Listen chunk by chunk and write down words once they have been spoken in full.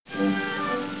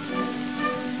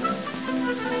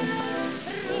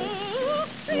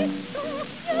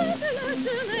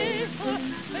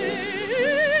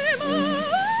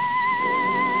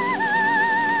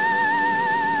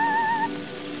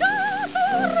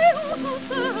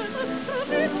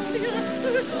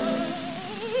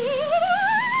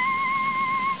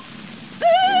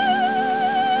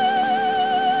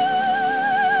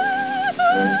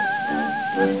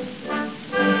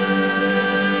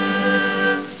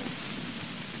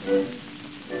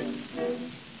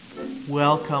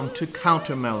welcome to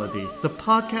Counter Melody, the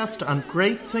podcast on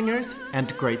great singers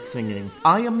and great singing.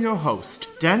 I am your host,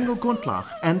 Daniel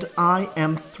Gundlach, and I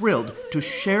am thrilled to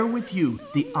share with you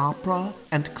the opera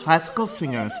and classical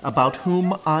singers about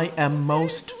whom I am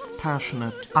most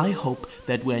passionate. I hope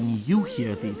that when you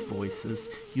hear these voices,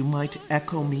 you might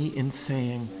echo me in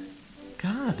saying,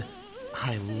 God,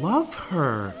 I love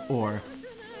her, or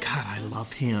God, I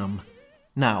love him.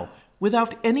 Now,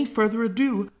 without any further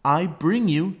ado, I bring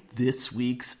you this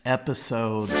week's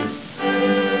episode.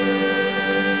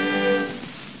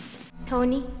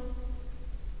 Toni?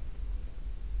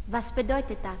 Was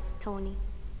bedeutet das, Toni?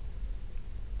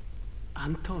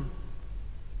 Anton.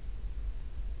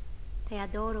 Te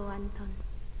adoro, Anton.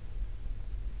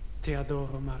 Te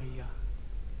adoro, Maria.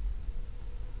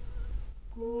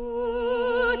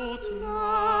 Gute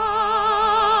Nacht.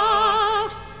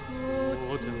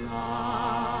 Gute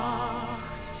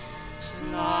Nacht.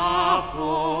 Schlaf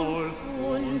wohl.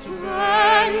 Und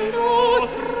wenn du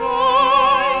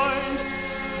träumst,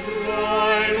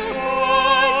 Träum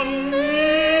von mir.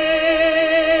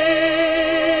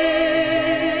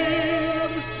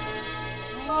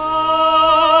 Heut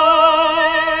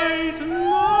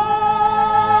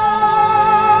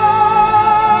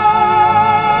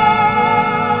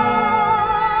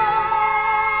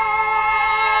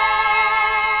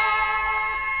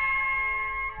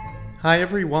Hi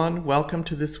everyone, welcome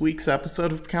to this week's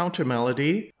episode of Counter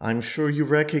Melody. I'm sure you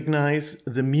recognize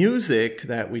the music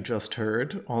that we just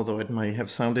heard, although it may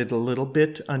have sounded a little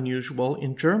bit unusual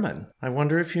in German. I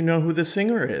wonder if you know who the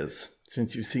singer is.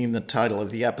 Since you've seen the title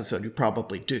of the episode, you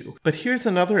probably do. But here's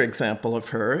another example of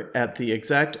her at the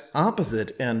exact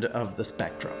opposite end of the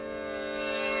spectrum.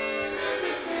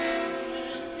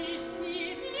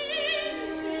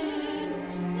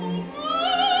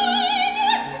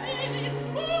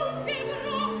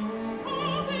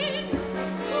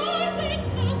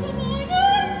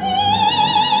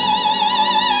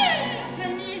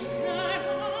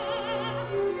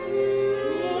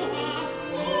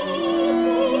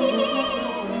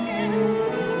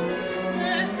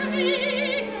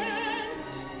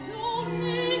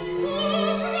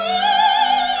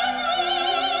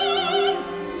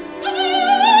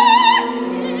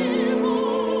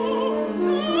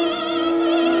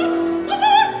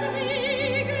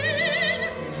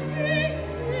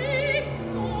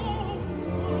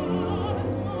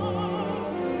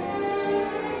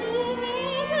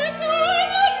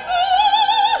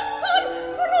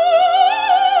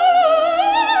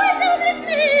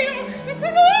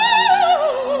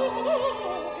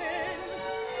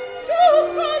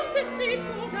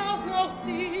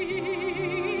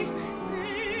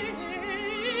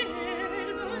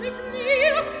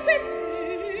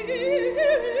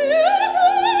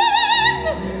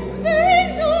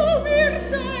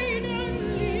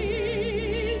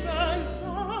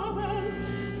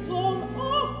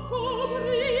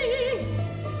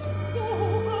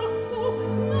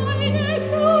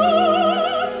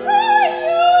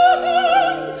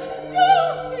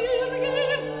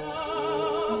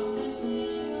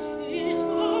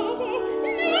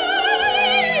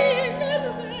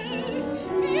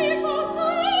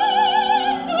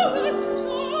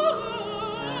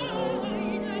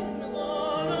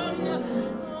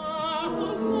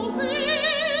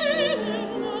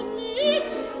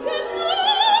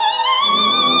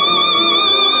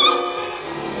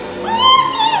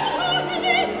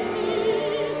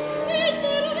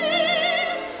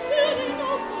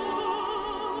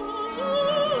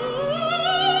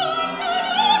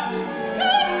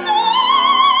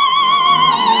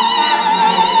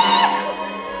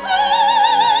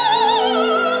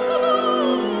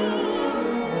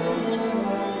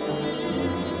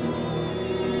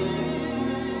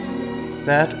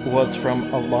 That was from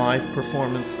a live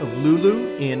performance of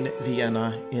Lulu in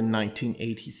Vienna in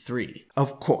 1983.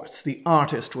 Of course, the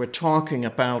artist we're talking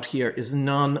about here is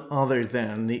none other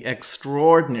than the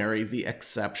extraordinary, the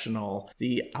exceptional,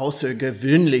 the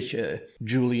außergewöhnliche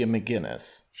Julia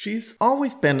McGuinness. She's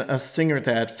always been a singer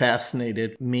that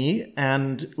fascinated me,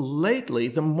 and lately,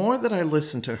 the more that I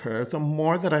listen to her, the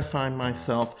more that I find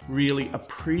myself really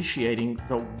appreciating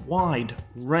the wide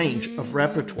range of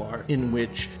repertoire in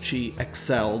which she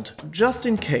excelled. Just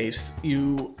in case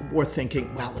you were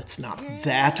thinking, well, it's not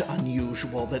that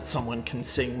unusual that someone can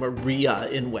sing Maria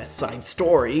in West Side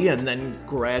Story and then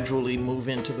gradually move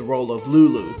into the role of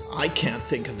Lulu. I can't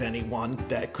think of anyone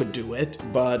that could do it,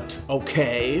 but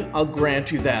okay, I'll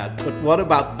grant you that. But what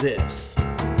about this?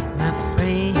 My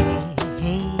friend,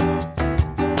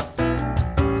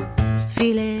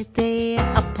 feel it the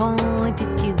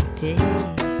appointed duty.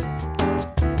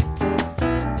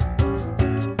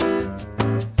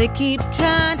 They keep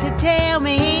trying to tell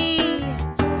me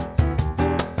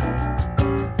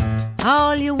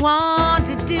all you want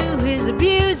to do is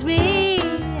abuse me.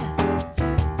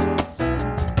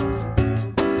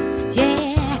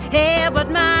 Yeah, but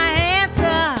my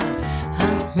answer,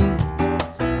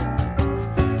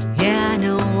 yeah, I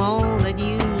know all that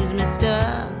use me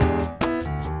stuff.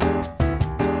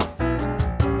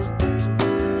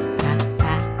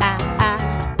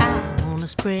 I wanna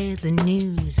spread the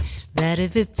news that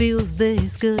if it feels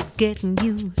this good getting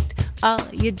used, oh,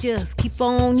 you just keep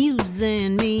on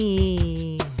using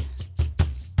me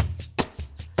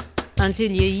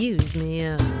until you use me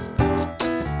up.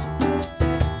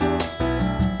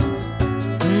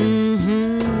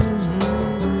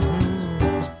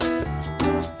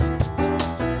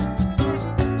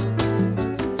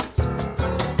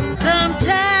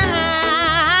 Sometimes,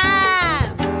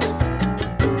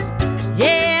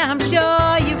 yeah, I'm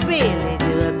sure you really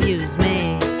do abuse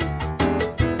me.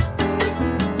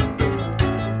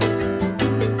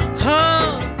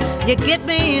 Oh, you get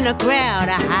me in a crowd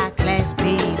of high-class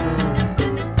people,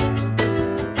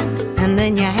 and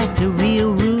then you act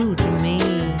real rude to me.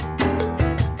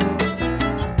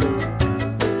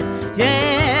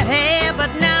 Yeah,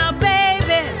 but now,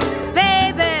 baby,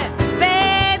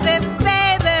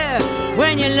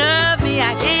 when you love me,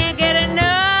 I can't get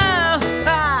enough.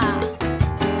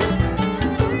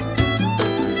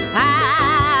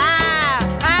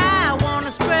 I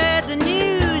wanna spread the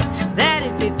news that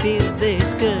if it feels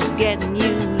this good getting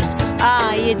used,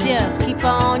 oh, you just keep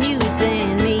on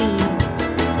using me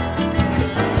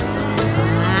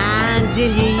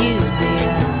until you use me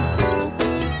up.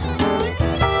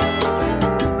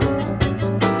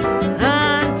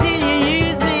 Until you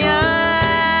use me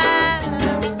up.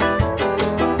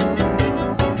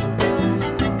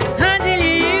 Until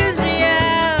you use me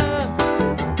up.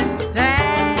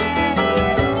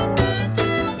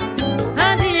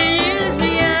 Until you use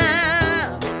me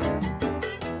up.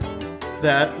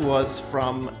 That was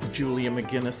from Julia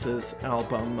McGuinness's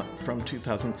album from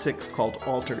 2006 called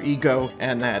Alter Ego,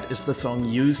 and that is the song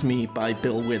Use Me by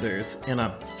Bill Withers in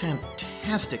a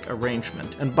fantastic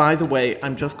arrangement. And by the way,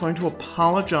 I'm just going to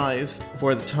apologize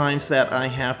for the times that I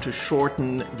have to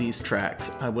shorten these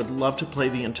tracks. I would love to play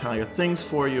the entire things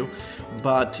for you,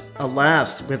 but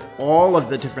alas, with all of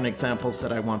the different examples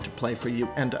that I want to play for you,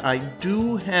 and I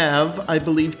do have, I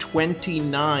believe,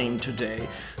 29 today,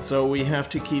 so we have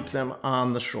to keep them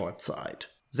on the short side.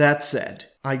 That said,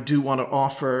 I do want to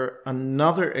offer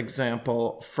another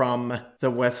example from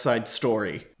the West Side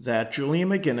Story that Julia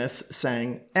McGuinness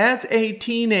sang as a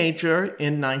teenager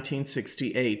in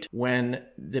 1968 when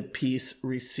the piece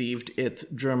received its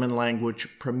German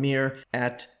language premiere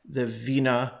at the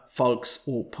Wiener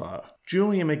Volksoper.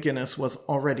 Julia McGuinness was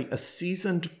already a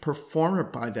seasoned performer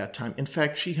by that time. In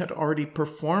fact, she had already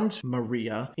performed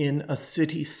Maria in a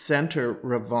city center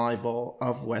revival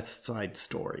of West Side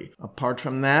Story. Apart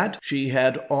from that, she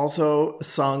had also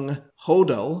sung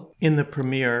Hodel in the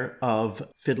premiere of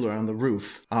Fiddler on the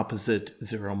Roof opposite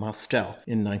Zero Mostel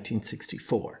in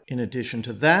 1964. In addition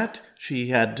to that, she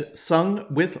had sung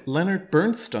with Leonard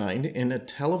Bernstein in a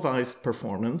televised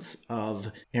performance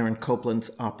of Aaron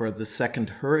Copland's opera The Second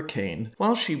Hurricane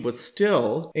while she was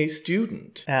still a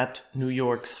student at New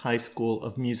York's High School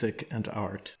of Music and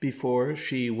Art. Before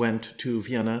she went to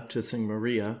Vienna to sing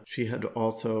Maria, she had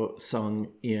also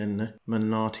sung in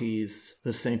Menotti's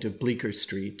The Saint of Bleecker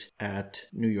Street at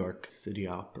New York City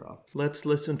Opera. Let's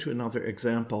listen to another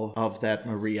example of that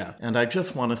Maria, and I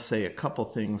just want to say a couple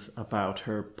things about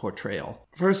her portrayal.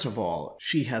 First of all,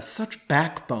 she has such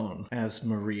backbone as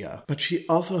Maria, but she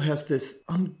also has this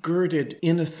ungirded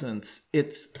innocence.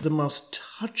 It's the most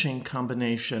touching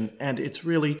combination, and it's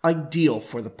really ideal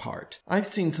for the part. I've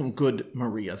seen some good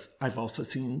Marias. I've also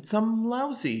seen some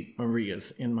lousy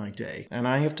Marias in my day, and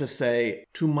I have to say,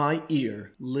 to my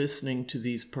ear, listening to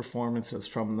these performances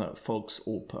from the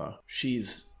Volksoper,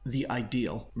 she's the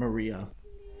ideal Maria.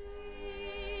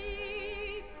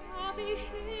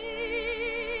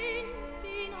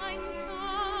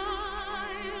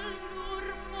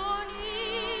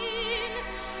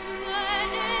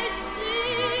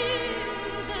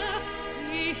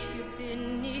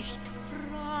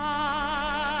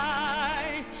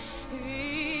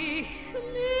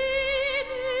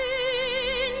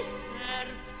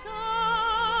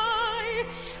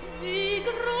 Wie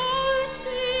groß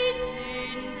die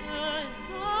Sünde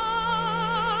sei.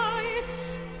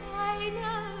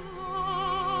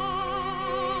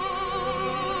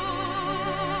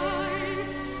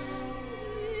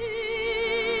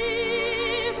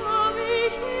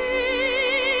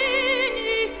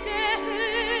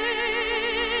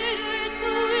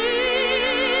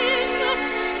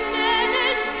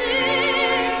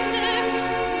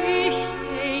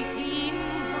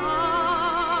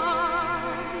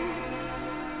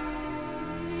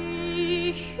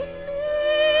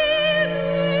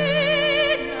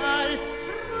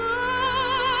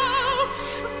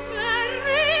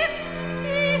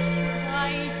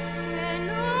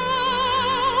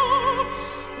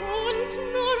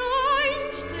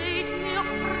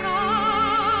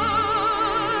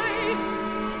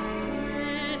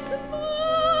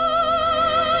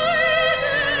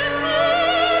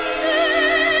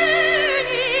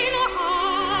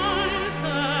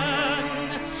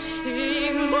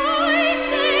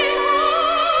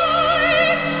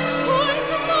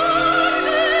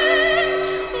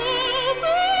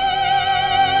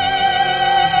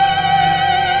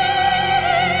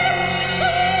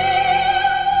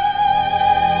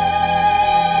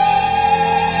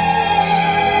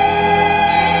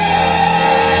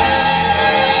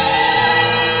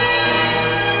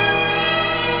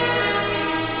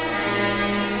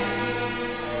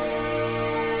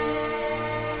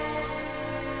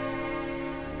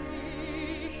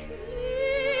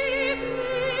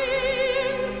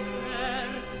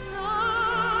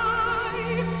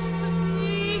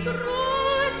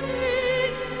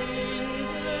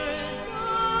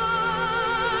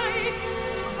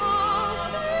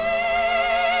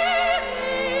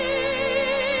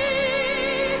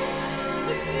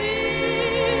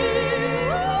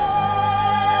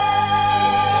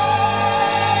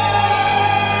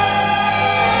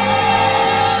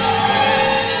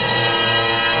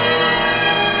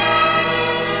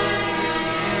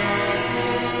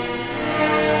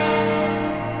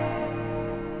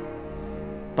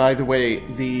 by the way,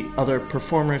 the other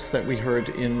performers that we heard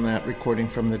in that recording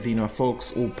from the Wiener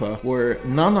Volksoper were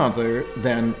none other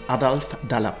than Adolf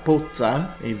Dalla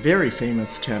Pozza, a very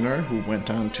famous tenor who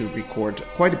went on to record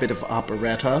quite a bit of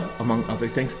operetta, among other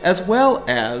things, as well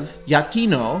as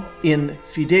Giacchino in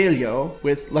Fidelio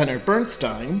with Leonard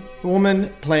Bernstein. The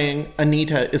woman playing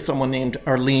Anita is someone named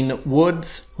Arlene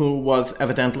Woods, who was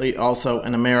evidently also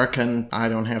an American. I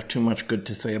don't have too much good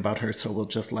to say about her, so we'll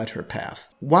just let her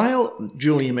pass. While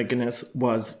Julia McGinnis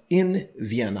was in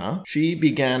Vienna, she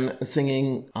began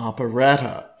singing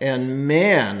operetta. And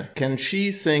man, can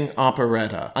she sing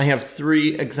operetta. I have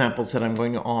 3 examples that I'm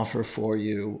going to offer for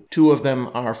you. 2 of them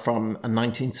are from a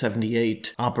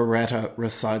 1978 operetta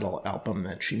recital album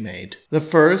that she made. The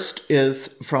first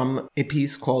is from a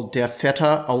piece called Der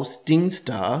Vetter aus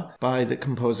Dingsta by the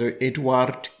composer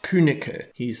Eduard Künneke.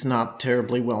 He's not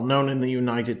terribly well known in the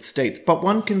United States, but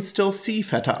one can still see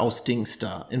Vetter aus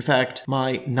Dingsta. In fact,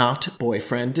 my not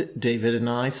boyfriend David and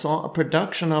I saw a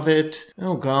production of it.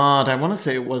 Oh God, I want to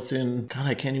say it was in, God,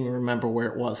 I can't even remember where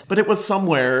it was, but it was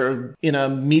somewhere in a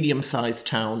medium-sized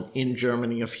town in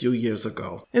Germany a few years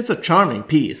ago. It's a charming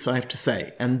piece, I have to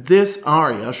say. And this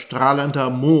aria,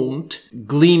 Strahlender Mond,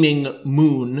 Gleaming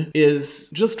Moon, is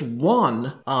just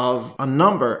one of a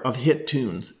number of hit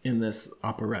tunes in this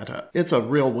operetta. It's a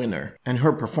real winner. And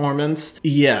her performance,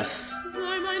 yes.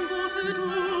 Sei mein Bote du,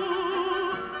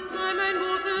 sei mein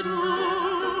Bote du,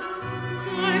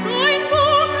 sei mein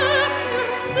Bote für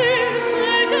süße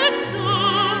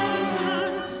Gedanken,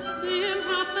 die im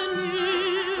Herzen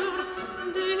mir,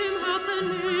 die im Herzen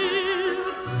mir,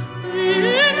 die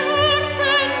im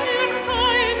Herzen mir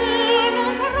keinen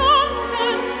und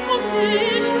ranken und die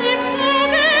ich nicht so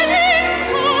gelingen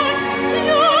kann.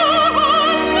 Ja,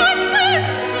 mein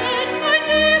Menschen, mein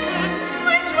Leben,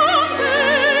 mein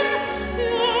Schwanken,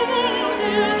 ja, wo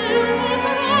dir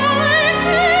vertrau ich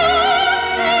sie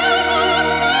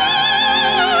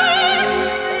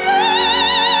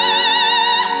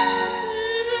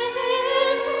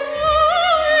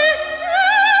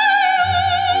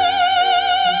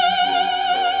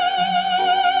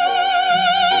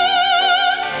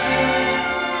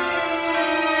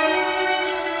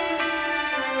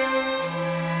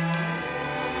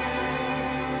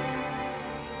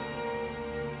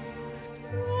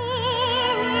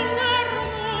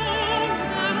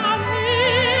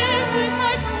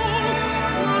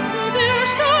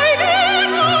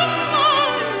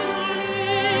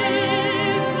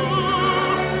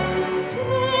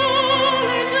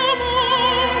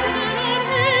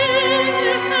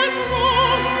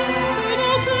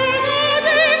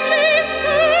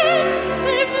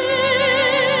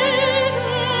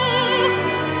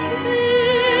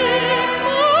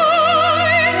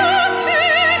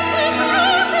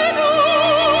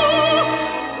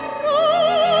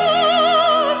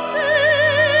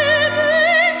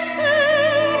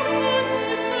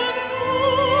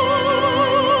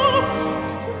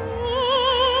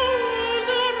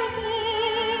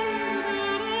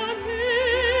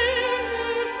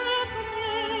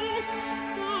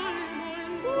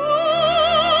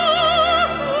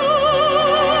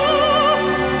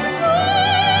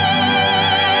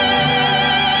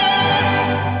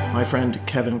friend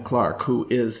Kevin Clark, who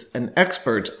is an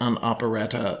expert on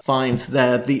operetta, finds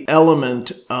that the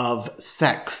element of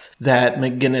sex that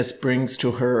McGinnis brings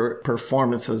to her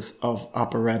performances of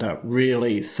operetta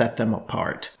really set them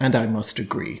apart, and I must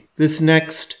agree. This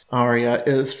next aria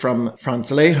is from Franz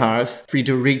Lehar's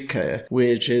Friederike,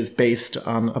 which is based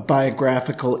on a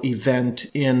biographical event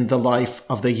in the life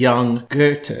of the young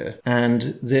Goethe.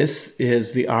 And this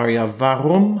is the aria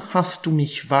Warum hast du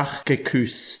mich wach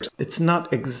geküsst? It's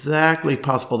not exactly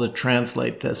possible to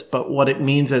translate this, but what it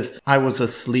means is I was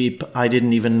asleep, I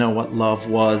didn't even know what love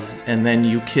was, and then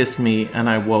you kissed me and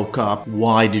I woke up.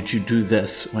 Why did you do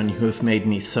this when you have made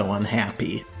me so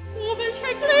unhappy?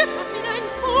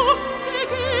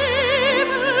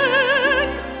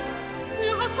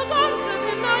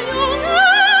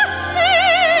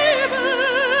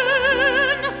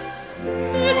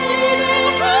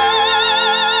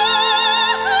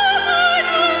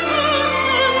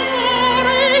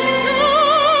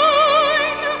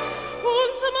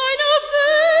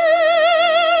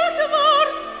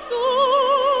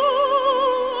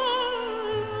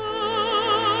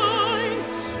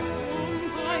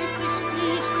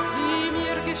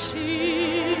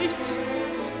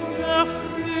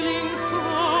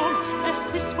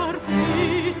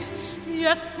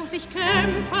 Jetzt muss ich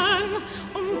kämpfen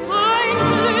um dein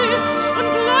Glück und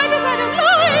bleibe bei dem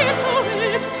Leid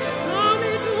zurück,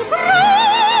 damit du frei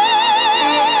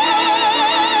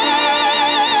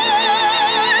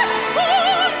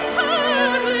und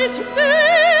herrlich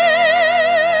bist.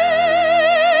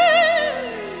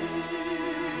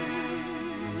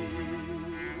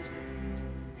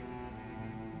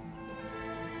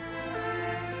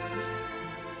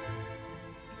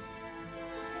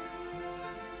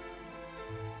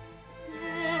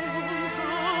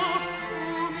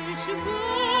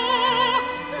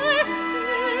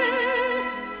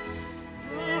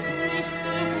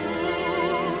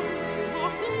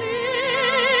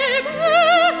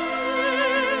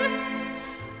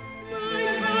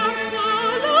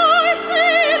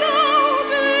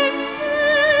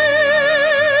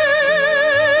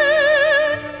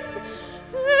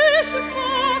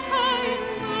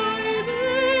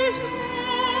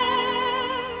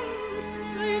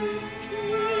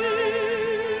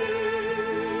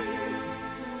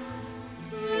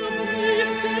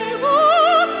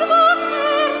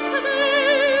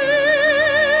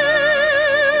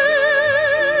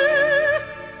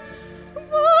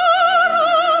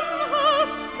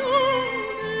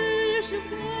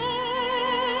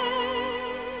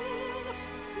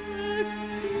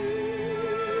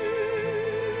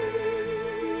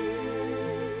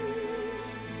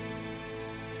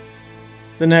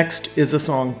 The next is a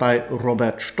song by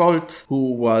Robert Stolz,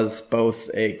 who was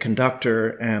both a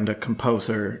conductor and a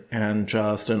composer and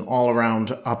just an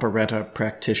all-around operetta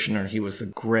practitioner. He was a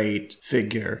great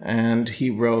figure, and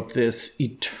he wrote this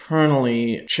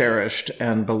eternally cherished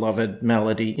and beloved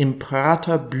melody, Im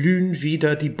Prater blühen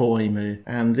wieder die Bäume.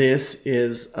 And this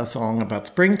is a song about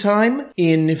springtime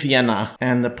in Vienna,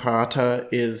 and the Prater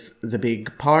is the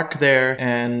big park there,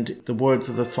 and the words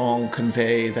of the song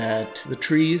convey that the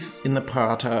trees in the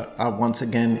Prater are once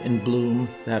again in bloom.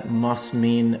 That must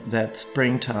mean that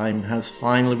springtime has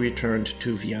finally returned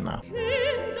to Vienna.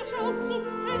 Kinder, schaut zum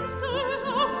Fenster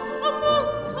raus, am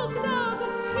Montag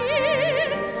und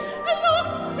hin.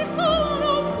 Lacht die Sonne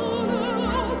und Sonne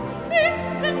aus, ist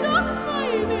denn das bei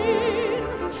Wien?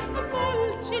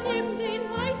 Wollchen ihm den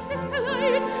weißes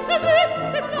Kleid, mit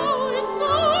dem blauen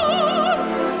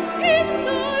Land.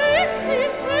 Kinder, ist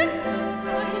es höchste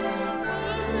Zeit,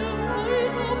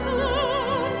 heut aufs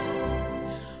Land.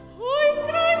 Heut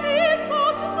greif ihr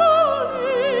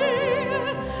Portemonnaie,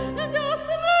 das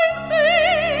mein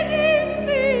Wenig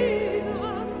wiedersehen.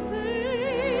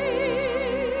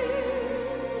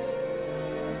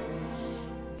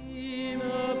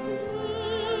 Immer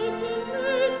Brüten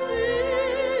wieder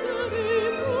die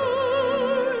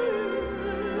Bäume,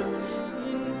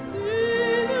 in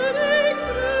Süden die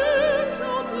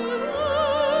Grünschapperei.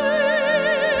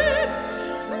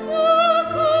 Da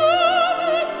kommen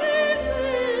die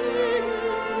seligen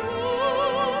Träume,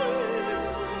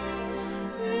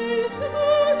 es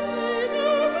muss eine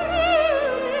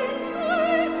Frühlingszeit sein. Im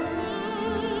Prater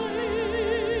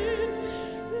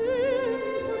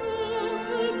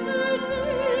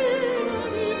blühen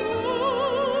wieder die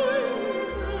Bäume,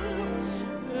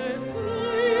 es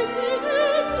leuchtet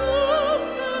im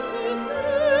duftendes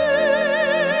Grün.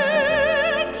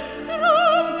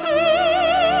 Drum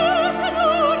küssen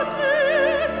und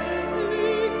küss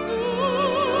die Zäume, den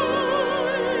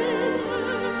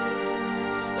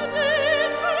Frühling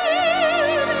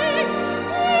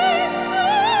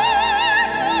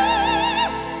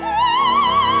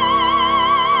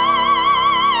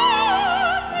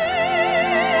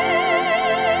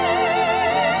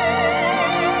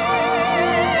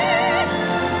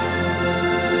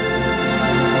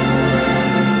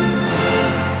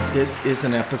This is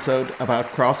an episode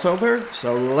about crossover,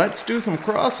 so let's do some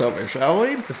crossover, shall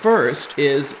we? The first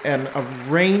is an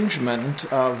arrangement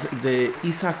of the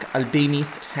Isaac Albéniz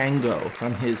tango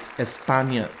from his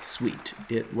España suite.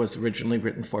 It was originally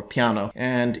written for piano,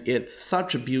 and it's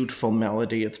such a beautiful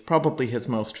melody. It's probably his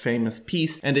most famous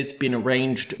piece, and it's been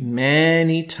arranged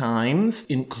many times,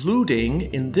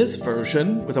 including in this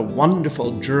version with a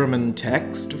wonderful German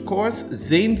text, of course,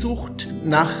 Sehnsucht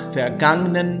nach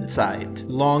vergangenen Zeit,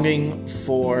 longing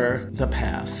for the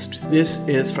past. This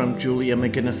is from Julia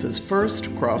McGuinness's first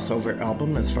crossover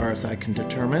album, as far as I can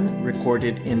determine,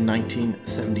 recorded in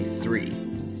 1973.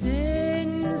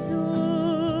 Sehnsucht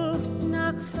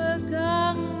nach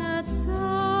vergangener Zeit,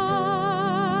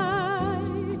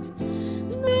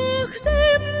 nach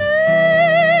dem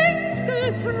längst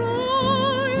geträumten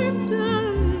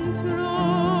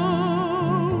Traum,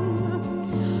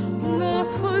 nach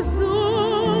versunkenen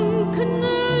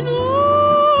Utopien,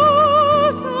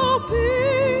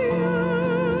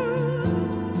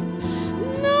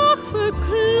 nach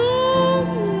verklungenen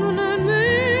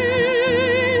Melodien.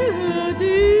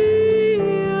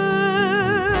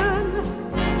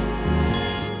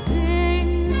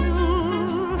 Sehnsucht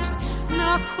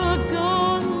nach Vergangenheit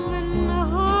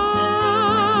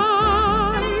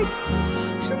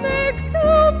schmeckt so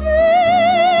bitter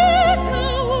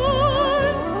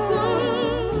und so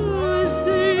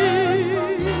süß.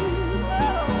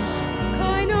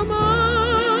 Keine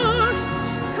Macht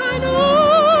kann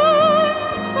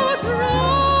uns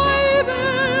vertreiben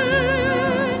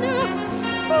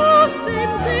aus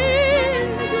dem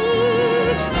Sehnsucht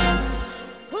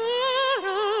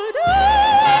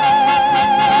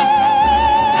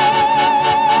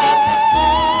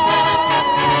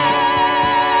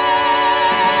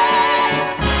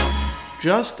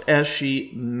Just as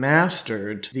she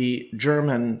mastered the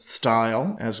German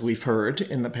style, as we've heard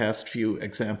in the past few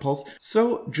examples,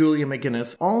 so Julia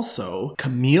McGuinness also,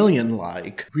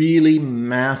 chameleon-like, really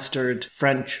mastered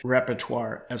French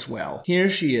repertoire as well. Here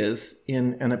she is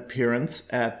in an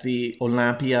appearance at the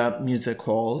Olympia Music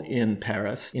Hall in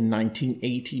Paris in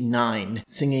 1989,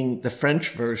 singing the French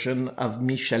version of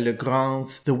Michel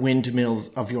Legrand's The Windmills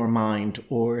of Your Mind,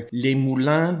 or Les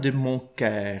Moulins de mon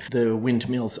cœur, The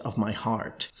Windmills of My Heart.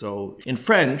 heart. So in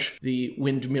French, the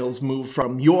windmills move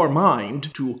from your mind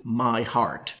to my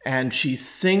heart. And she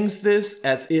sings this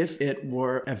as if it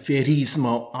were a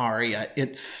Verismo aria.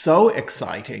 It's so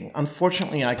exciting.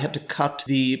 Unfortunately, I had to cut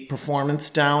the performance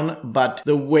down, but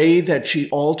the way that she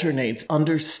alternates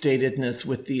understatedness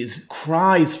with these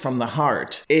cries from the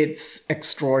heart, it's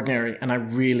extraordinary, and I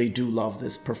really do love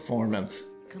this performance.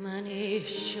 Comme un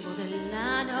écheveau de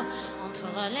l'âne entre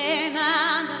les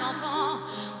mains de l'enfant,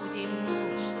 ou des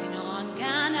mots d'une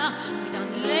rangane pris dans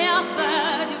l'herbe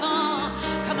du vent,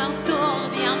 comme un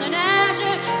tourmis en neige,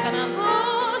 comme un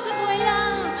vol de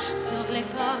goéland sur les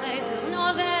forêts de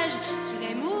Norvège, sous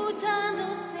les moutons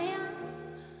d'océan,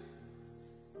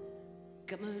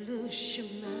 comme le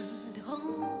chemin de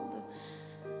ronde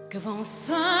que vont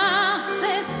sans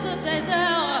cesse des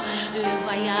heures, le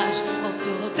voyage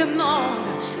autour du monde,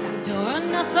 d'un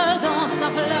tournesol dans sa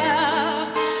fleur.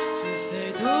 Tu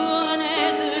fais tourner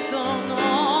de ton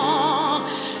nom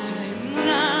tous les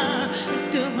moulins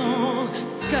de mon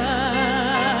cœur.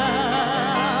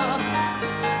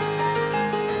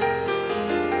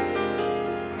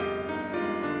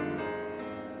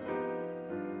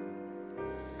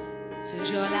 Ce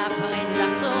jour-là, près de la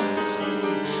source, qui sait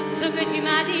ce que tu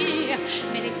m'as dit,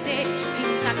 mais l'été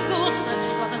finit sa course,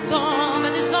 l'oiseau tombe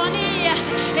de son nid,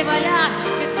 et voilà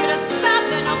que sur le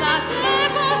sable nos bas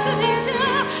s'efface déjà,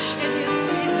 et je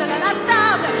suis seule à la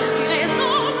table qui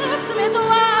résonne sous mes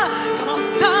doigts, comme un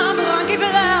timbre qui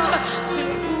pleure sous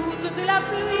les gouttes de la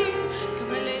pluie,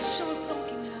 comme les chansons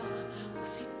qui meurent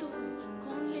aussitôt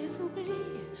qu'on les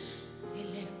oublie, et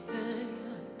les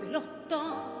feuilles de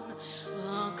l'automne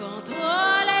rencontrent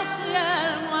les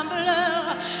ciels moins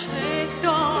bleus, et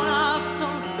dans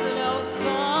l'absence de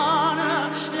l'automne,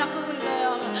 la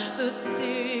couleur de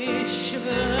tes cheveux.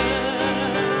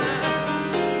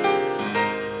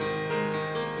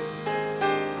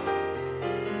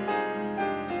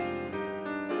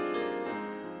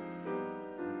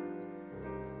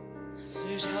 Ce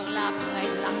jour-là, près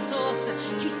de la source,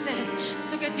 qui sait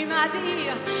ce que tu m'as dit,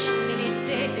 mais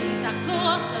l'été finit sa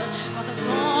course, l'oiseau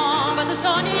tombe de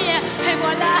son nid, et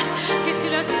voilà que sur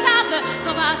le sable,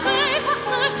 nos bas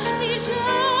s'effacent déjà.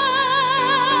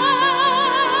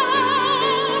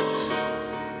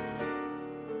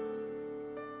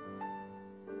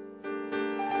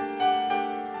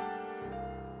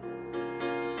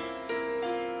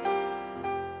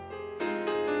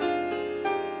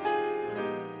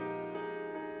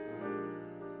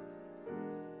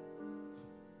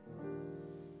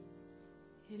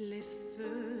 Et les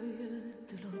feuilles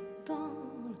de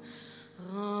l'automne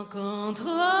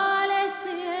rencontrent les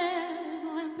ciels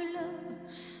moins bleus,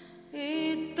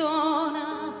 et ton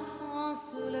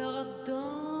absence leur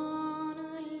donne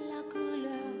la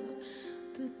couleur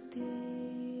de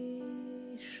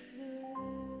tes cheveux.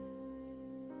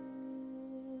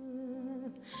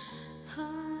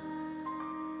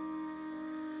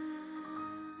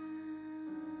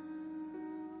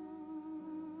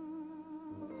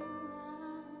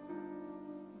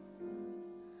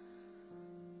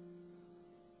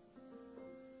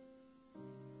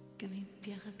 Comme une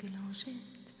pierre que l'on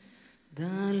jette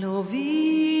dans l'eau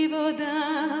vive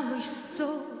d'un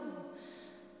ruisseau,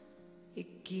 et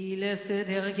qui laisse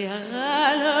derrière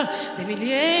elle des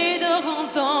milliers de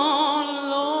ronds dans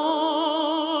l'eau,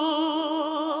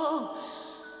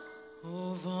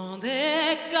 au vent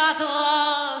des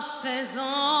 4 saisons.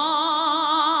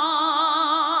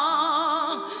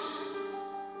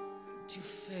 Tu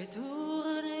fais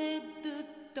tourner de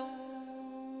ton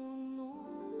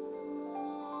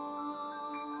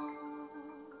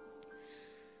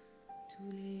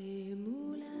tous les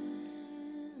moulins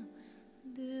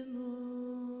de mon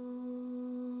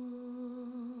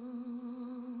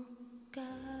cœur.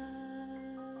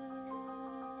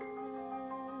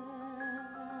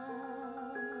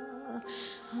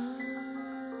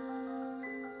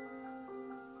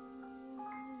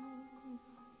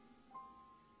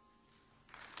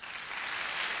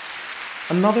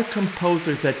 Another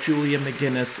composer that Julia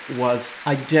McGuinness was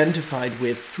identified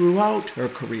with throughout her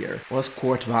career was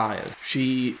Kurt Weill.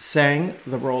 She sang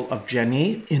the role of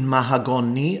Jenny in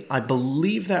Mahagoni. I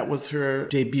believe that was her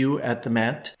debut at the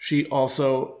Met. She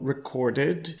also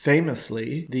recorded,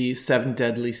 famously, the 7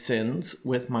 Deadly Sins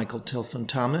with Michael Tilson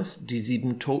Thomas, Die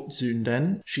 7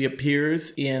 Todsünden. She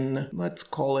appears in, let's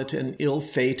call it an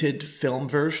ill-fated film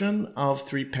version of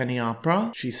Three Penny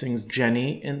Opera. She sings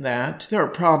Jenny in that. There are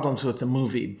problems with the movie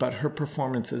movie, but her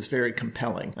performance is very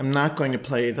compelling. I'm not going to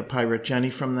play the Pirate Jenny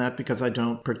from that because I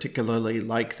don't particularly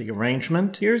like the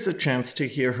arrangement. Here's a chance to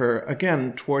hear her,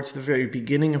 again, towards the very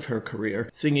beginning of her career,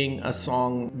 singing a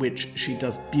song which she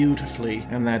does beautifully,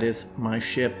 and that is My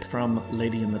Ship from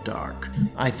Lady in the Dark.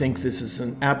 I think this is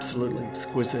an absolutely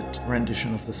exquisite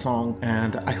rendition of the song,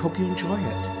 and I hope you enjoy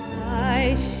it.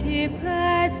 My ship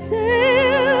has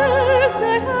sails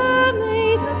that are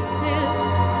made of silk.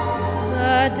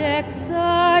 The decks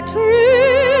are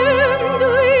trimmed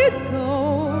with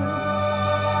gold,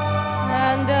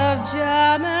 and of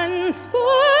jam and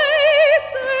spice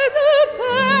there's a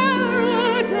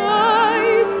paradise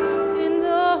in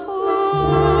the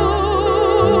hold.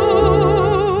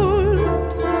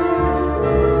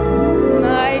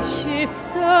 My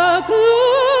ship's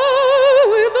aglow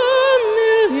with a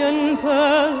million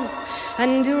pearls,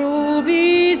 and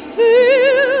rubies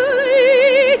fill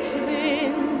each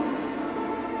bin.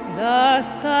 The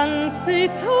sun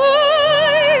sits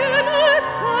high in a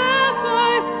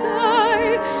sapphire sky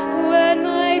when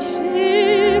my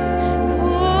ship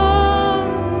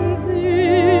comes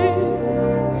in.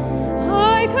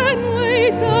 I can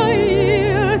wait the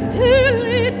years till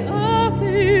it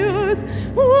appears,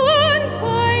 one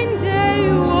fine day,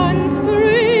 one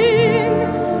spring.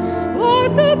 But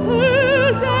the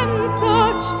pearls and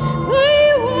such, they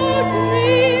won't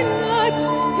mean much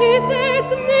if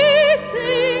there's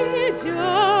missing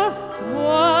just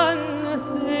one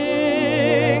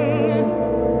thing.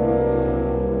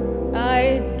 I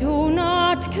do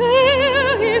not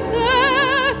care if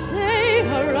that day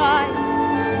arrives,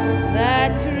 that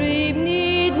dream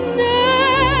need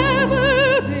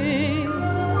never be.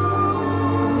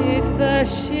 If the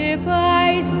ship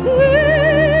I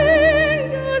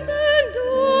sing doesn't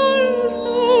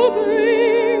also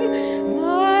bring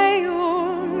my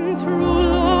own true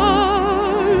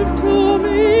love to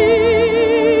me,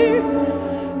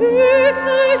 if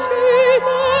the ship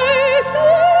I sing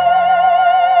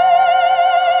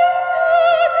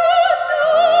doesn't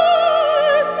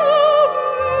also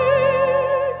bring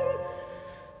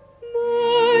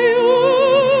my own true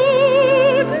love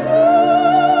to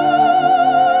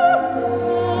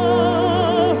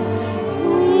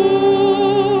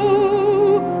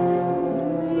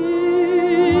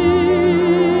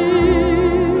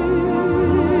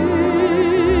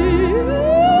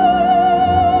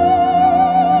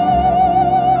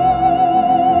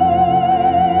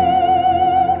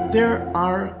There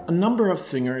are a number of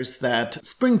singers that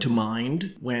spring to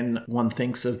mind when one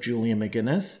thinks of Julia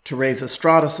McGuinness. Teresa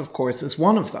Stratas, of course, is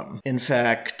one of them. In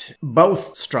fact,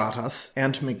 both Stratas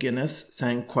and McGuinness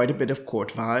sang quite a bit of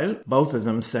Kortweil. Both of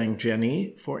them sang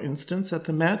Jenny, for instance, at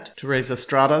the Met. Teresa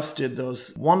Stratas did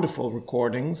those wonderful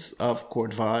recordings of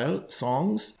Kortweil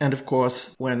songs. And of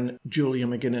course, when Julia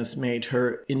McGuinness made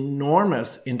her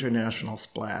enormous international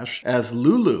splash as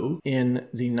Lulu in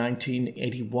the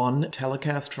 1981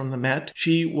 telecast from the Met,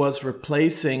 she was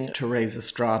replacing Teresa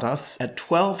Stratas at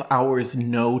 12 hours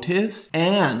notice,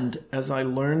 and as I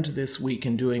learned this week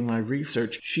in doing my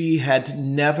research, she had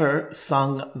never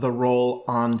sung the role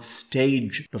on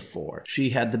stage before. She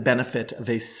had the benefit of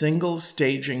a single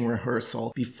staging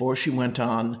rehearsal before she went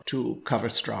on to cover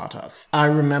Stratas. I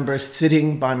remember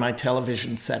sitting by my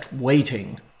television set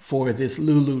waiting for this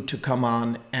Lulu to come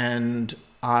on, and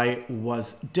I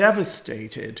was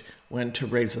devastated when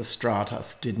Teresa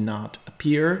Stratas did not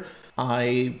appear.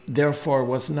 I, therefore,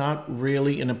 was not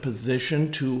really in a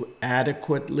position to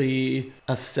adequately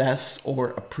assess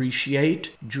or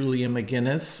appreciate Julia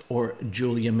McGuinness, or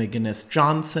Julia McGuinness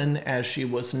Johnson, as she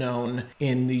was known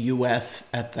in the US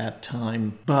at that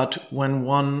time. But when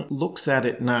one looks at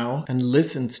it now and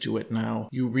listens to it now,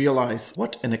 you realize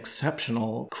what an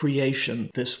exceptional creation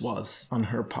this was on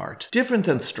her part. Different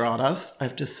than Stratas, I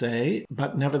have to say,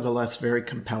 but nevertheless very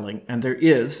compelling. And there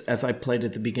is, as I played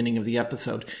at the beginning of the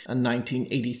episode, a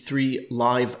 1983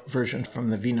 live version from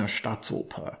the Wiener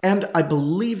Staatsoper. And I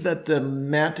believe that the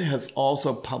Met has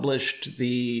also published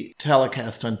the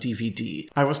telecast on DVD.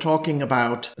 I was talking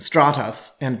about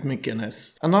Stratas and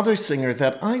McGuinness. Another singer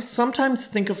that I sometimes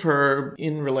think of her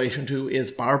in relation to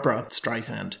is Barbra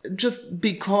Streisand, just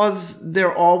because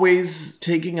they're always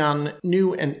taking on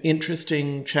new and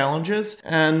interesting challenges,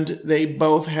 and they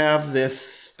both have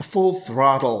this full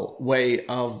throttle way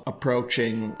of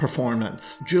approaching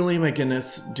performance. Julia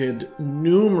McGuinness did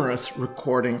numerous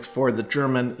recordings for the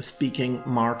German-speaking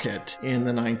market in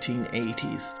the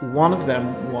 1980s. One of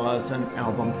them was an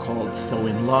album called So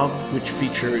in Love, which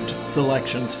featured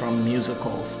selections from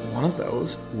musicals. One of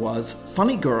those was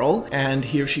Funny Girl, and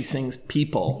here she sings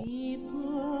People.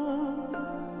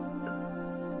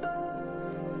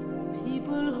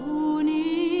 People who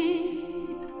need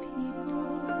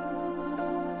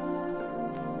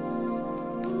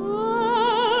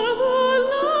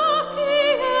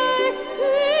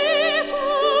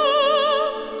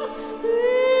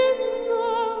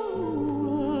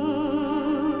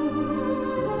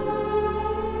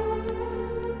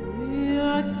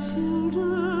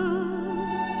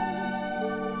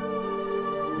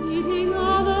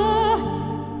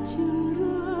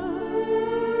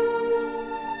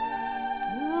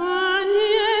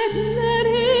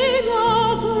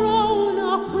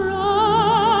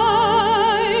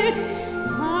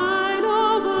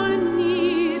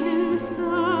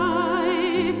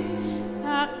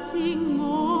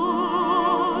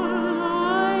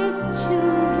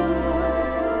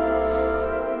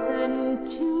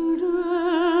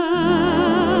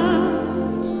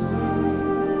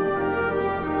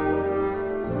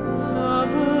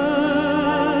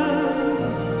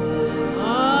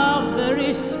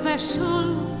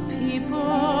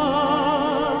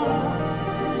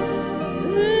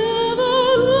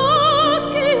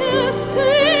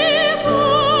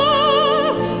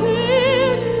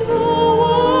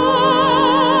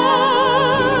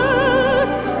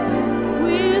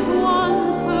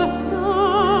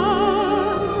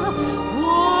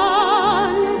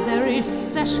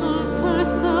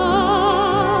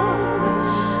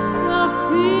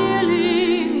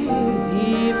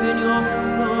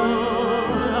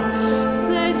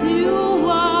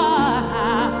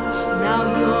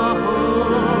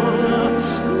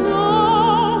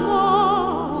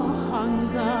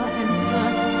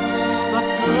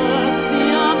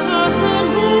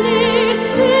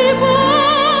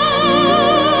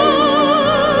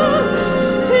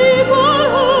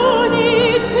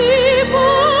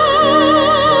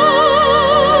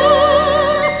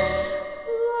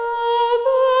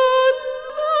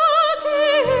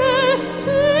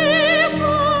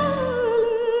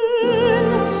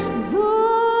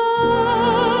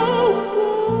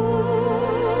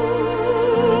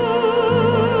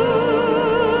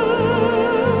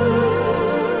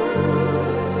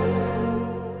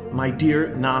my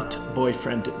dear not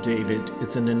boyfriend David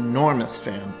is an enormous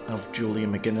fan of Julia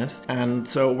McGuinness, and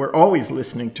so we're always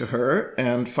listening to her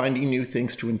and finding new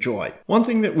things to enjoy. One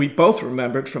thing that we both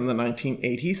remembered from the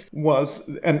 1980s was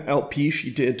an LP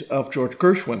she did of George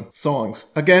Gershwin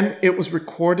songs. Again, it was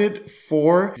recorded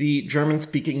for the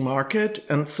German-speaking market,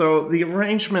 and so the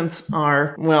arrangements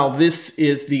are, well, this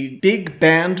is the Big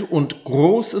Band und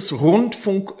Großes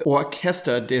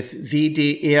Rundfunkorchester des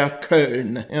WDR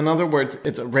Köln. In other words,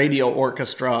 it's a radio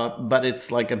orchestra, but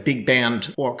it's like a big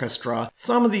band orchestra.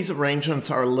 Some of these arrangements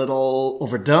are a little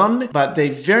overdone, but they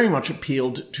very much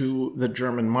appealed to the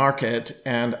German market,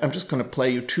 and I'm just going to play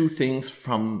you two things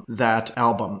from that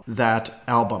album,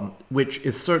 which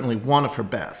is certainly one of her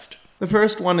best. The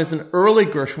first one is an early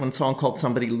Gershwin song called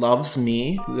Somebody Loves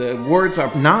Me. The words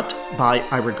are not by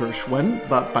Ira Gershwin,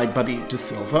 but by Buddy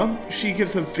DeSilva. She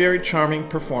gives a very charming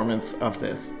performance of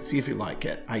this. See if you like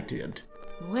it. I did.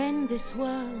 When this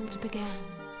world began,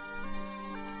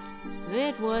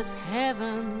 it was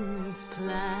heaven's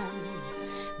plan.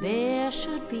 There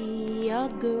should be a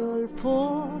girl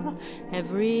for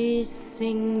every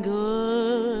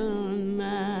single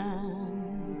man.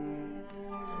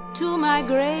 To my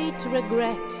great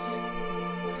regret,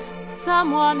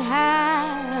 someone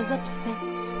has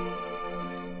upset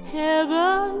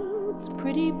heaven's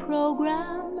pretty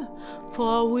program,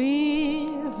 for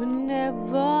we've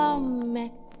never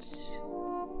met.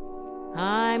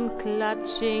 I'm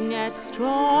clutching at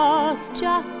straws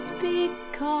just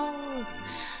because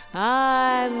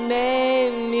I may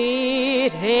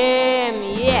meet him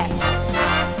yet.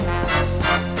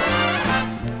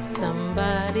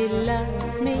 Somebody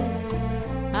loves me,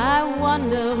 I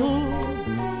wonder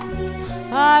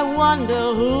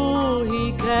who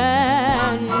he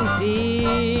can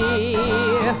be.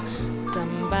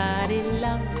 Somebody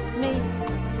loves me,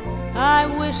 I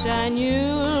wish I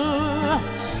knew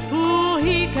who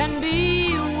he can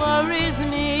be. Worries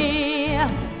me.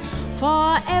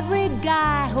 For every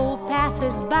guy who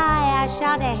passes by, I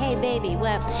shout, hey baby,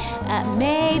 well,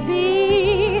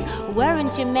 maybe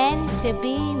weren't you meant to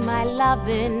be my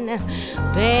lovin'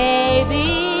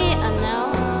 baby?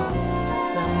 No,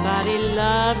 somebody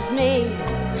loves me,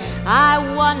 I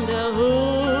wonder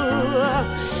who.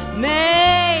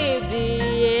 Maybe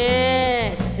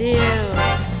it's you.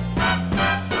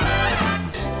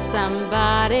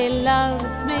 Somebody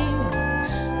loves me,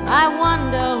 I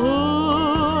wonder who.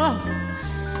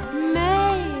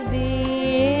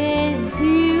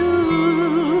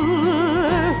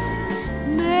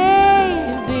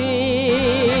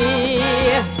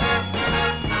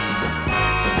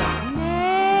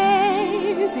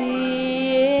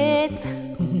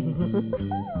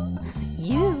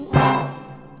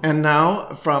 And now,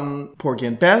 from Porgy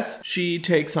and Bess, she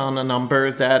takes on a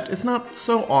number that is not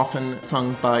so often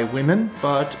sung by women,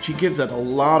 but she gives it a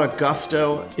lot of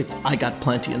gusto. It's I Got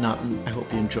Plenty of Nothing. I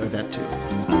hope you enjoy that too.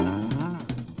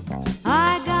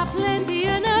 I got plenty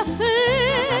of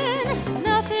nothing,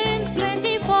 nothing's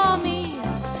plenty for me.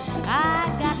 I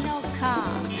got no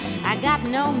car, I got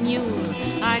no mule,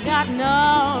 I got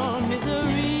no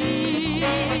misery.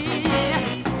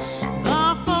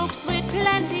 The folks with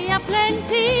plenty of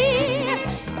plenty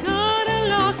got a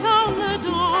lock on the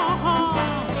door.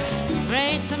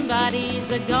 Afraid somebody's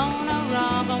gonna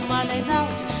rob them while they's out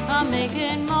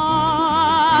making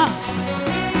more.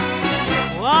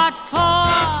 What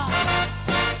for?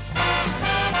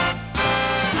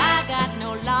 I got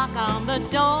no lock on the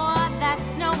door,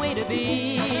 that's no way to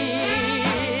be.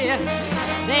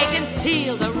 They can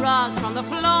steal the rug from the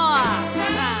floor.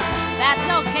 That's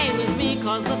okay with me,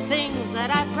 cause the things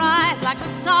that I prize, like the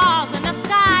stars in the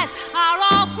skies, are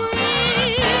all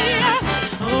free.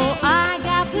 Oh, I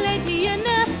got plenty of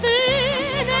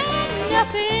nothing, and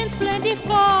nothing's plenty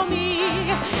for me.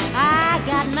 I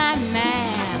got my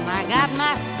man, I got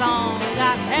my song,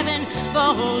 got heaven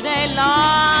the whole day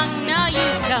long. No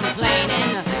use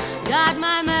complaining. Got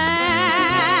my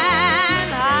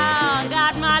man, I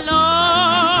got my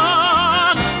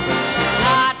Lord,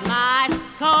 got my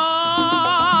song.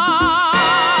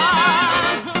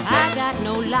 I got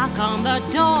no lock on the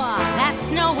door, that's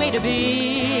no way to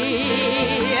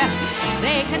be.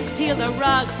 They can steal the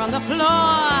rug from the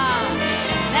floor.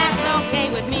 That's okay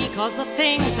with me, cause the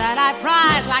things that I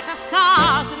prize, like the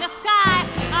stars in the skies,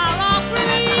 are all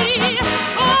free.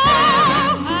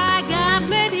 Oh, I got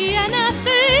plenty of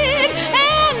nothing,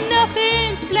 and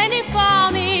nothing's plenty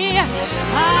for me. I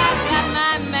got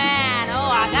my man, oh,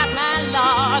 I got my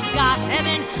Lord, got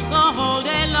heaven the whole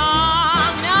day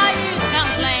long. No use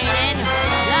complaining.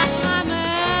 Got my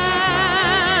man,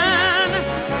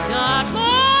 got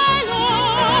my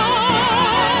Lord,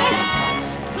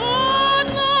 got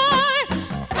my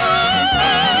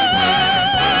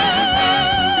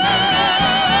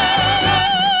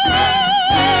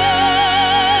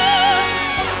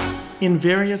in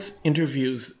various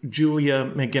interviews, Julia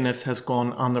McGuinness has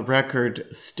gone on the record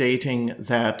stating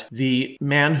that the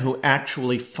man who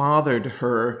actually fathered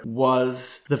her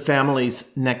was the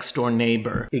family's next-door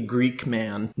neighbor, a Greek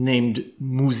man named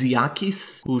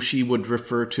Mouziakis, who she would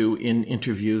refer to in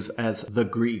interviews as the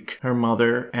Greek. Her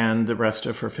mother and the rest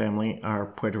of her family are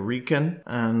Puerto Rican,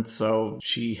 and so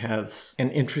she has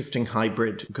an interesting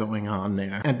hybrid going on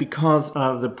there. And because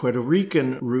of the Puerto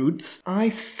Rican roots, I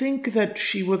think that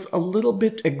she was a little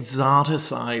bit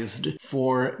exoticized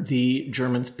for the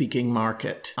German-speaking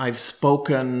market. I've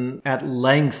spoken at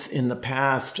length in the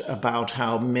past about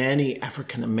how many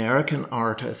African-American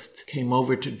artists came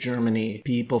over to Germany.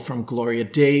 People from Gloria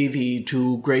Davy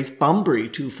to Grace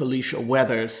Bumbry to Felicia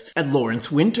Weathers and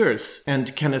Lawrence Winters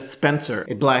and Kenneth Spencer,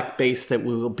 a black bass that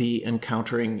we will be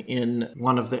encountering in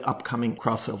one of the upcoming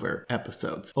crossover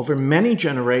episodes. Over many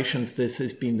generations, this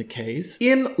has been the case.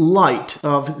 In light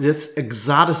of this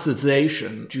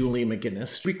exoticization, Julia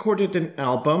McGuinness recorded an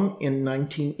album in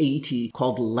 1980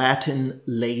 called Latin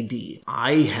Lady.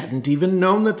 I hadn't even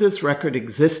known that this record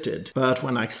existed, but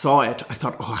when I saw it, I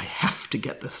thought, I have to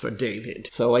get this for David.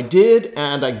 So I did,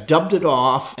 and I dubbed it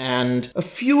off, and a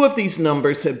few of these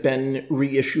numbers have been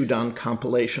reissued on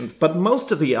compilations, but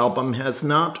most of the album has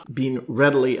not been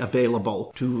readily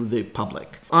available to the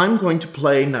public. I'm going to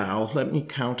play now. Let me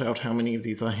count out how many of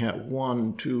these I have.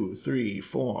 1, 2, 3,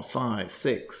 4, 5,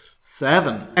 6,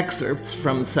 7 excerpts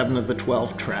from 7 of the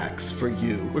 12 tracks for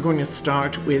you. We're going to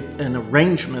start with an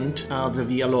arrangement of the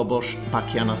Villalobos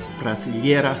Baquianas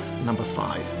Brasileiras number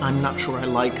 5. I'm not sure I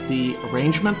like the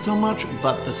arrangement so much,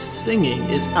 but the singing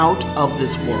is out of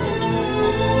this world.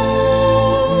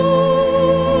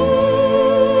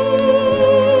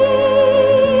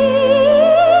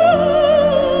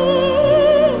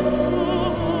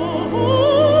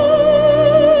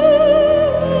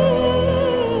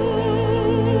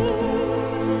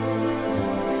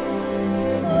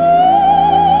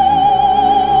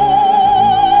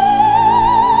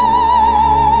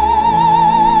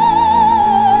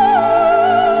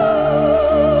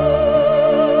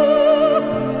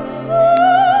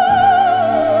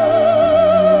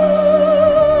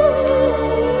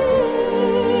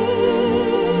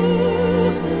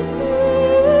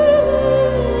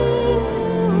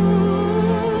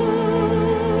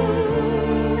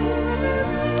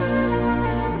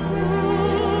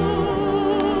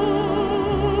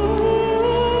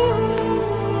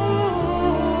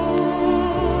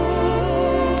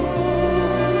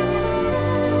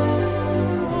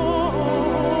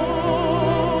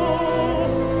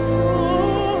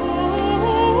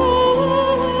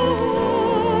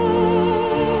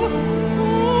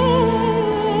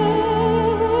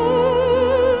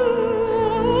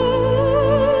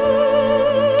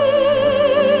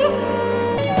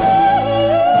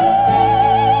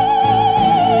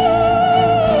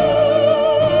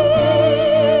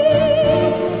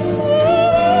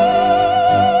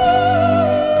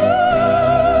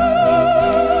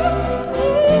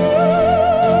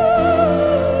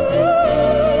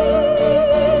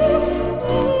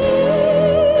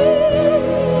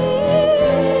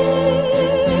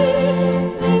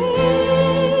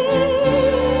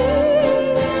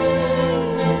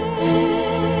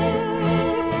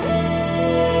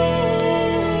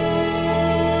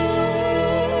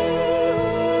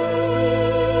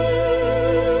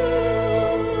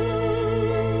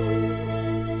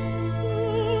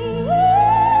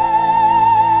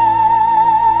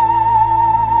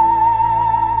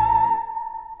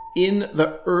 In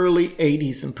the early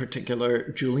 80s in particular,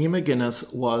 Julia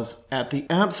McGuinness was at the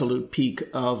absolute peak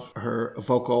of her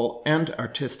vocal and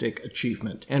artistic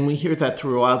achievement, and we hear that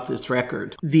throughout this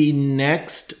record. The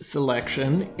next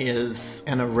selection is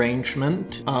an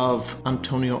arrangement of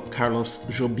Antonio Carlos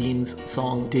Jobim's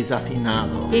song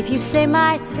Desafinado. If you say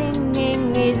my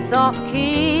singing is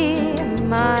off-key,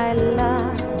 my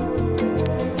love,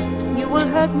 you will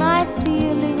hurt my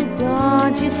feelings,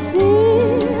 don't you see,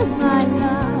 my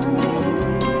love?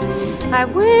 I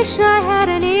wish I had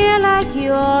an ear like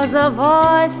yours, a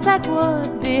voice that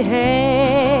would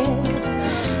behave.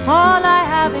 All I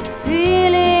have is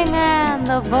feeling and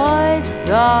the voice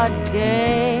God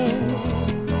gave.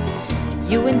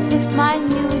 You insist my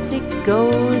music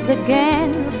goes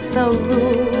against the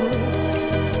rules.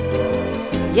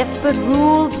 Yes, but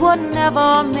rules were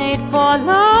never made for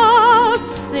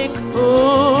lovesick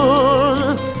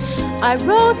fools. I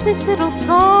wrote this little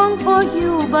song for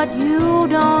you, but you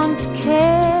don't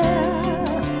care.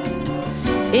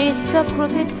 It's a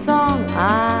crooked song,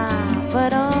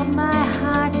 but all my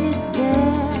heart is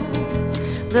there.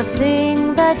 The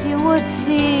thing that you would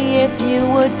see if you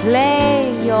would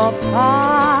play your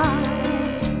part.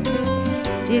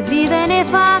 'Tis even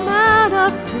if I'm out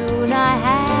of tune, I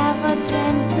have a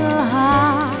gentle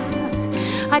heart.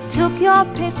 I took your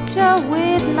picture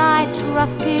with my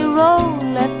trusty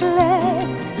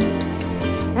Rolleiflex,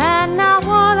 and now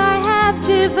what I have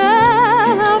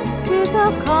developed is a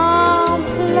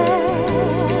complex.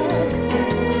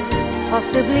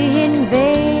 Possibly in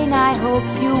vain, I hope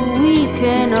you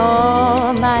weaken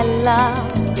all my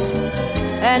love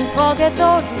and forget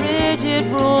those rigid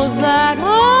rules that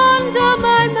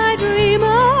undermine my dream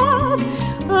of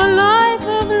a life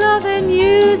of love and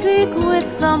music with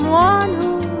someone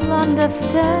who'll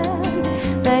understand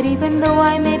that even though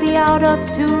I may be out of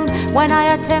tune when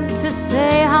I attempt to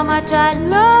say how much I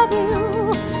love you,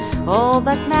 all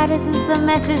that matters is the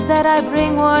message that I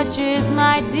bring, which is,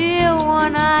 my dear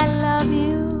one, I love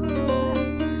you.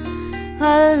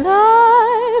 A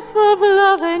life of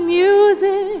love and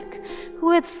music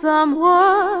with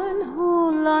someone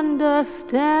who'll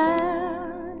understand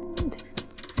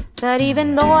that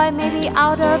even though I may be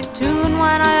out of tune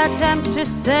when I attempt to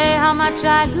say how much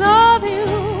I love you,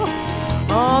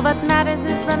 all that matters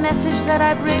is the message that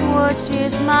I bring, which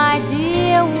is, my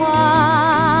dear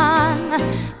one,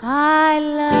 I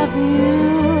love you.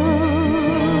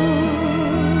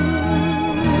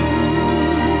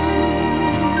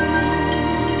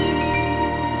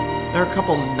 There are a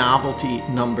couple novelty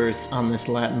numbers on this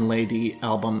Latin Lady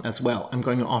album as well. I'm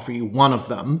going to offer you one of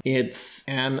them. It's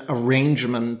an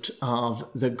arrangement of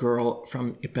The Girl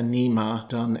from Ipanema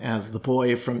done as The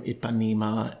Boy from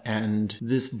Ipanema, and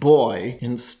this boy,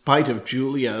 in spite of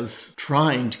Julia's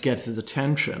trying to get his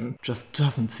attention, just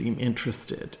doesn't seem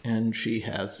interested, and she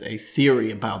has a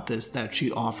theory about this that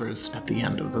she offers at the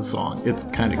end of the song. It's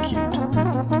kind of cute.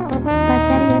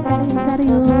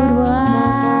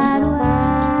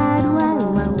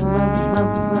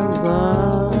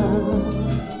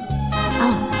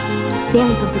 There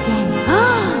he goes again.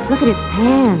 Look at his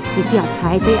pants. Do you see how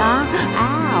tight they are?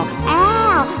 Ow,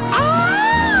 ow, ow!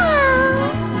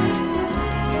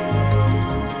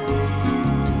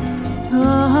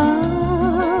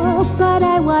 Oh, but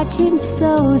I watch him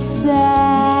so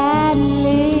sadly.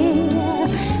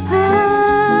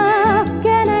 How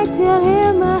can I tell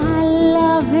him I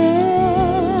love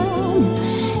him?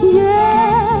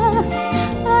 Yes,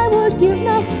 I would give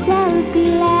myself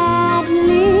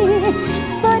gladly.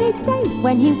 But each day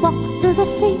when he walks to the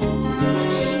sea,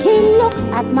 he looks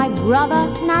at my brother,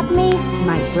 not me.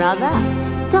 My brother,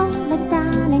 tall and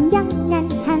tall and young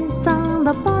and handsome,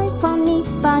 the boy from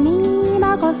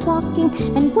Ipanema goes walking,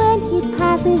 and when he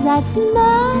passes I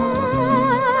smile.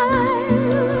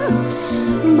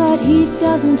 But he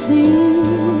doesn't see,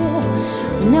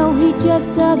 no, he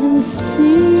just doesn't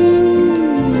see.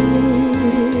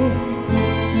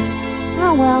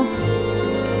 Oh well,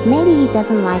 maybe he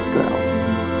doesn't like girls.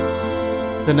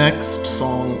 The next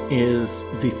song is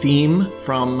the theme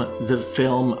from the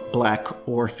film Black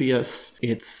Orpheus.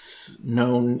 It's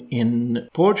known in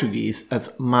Portuguese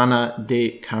as Mana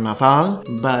de Carnaval,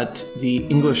 but the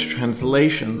English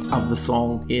translation of the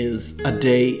song is A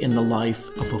Day in the Life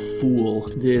of a Fool.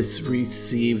 This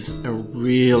receives a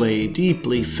really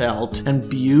deeply felt and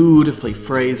beautifully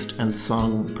phrased and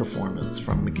sung performance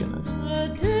from McGuinness.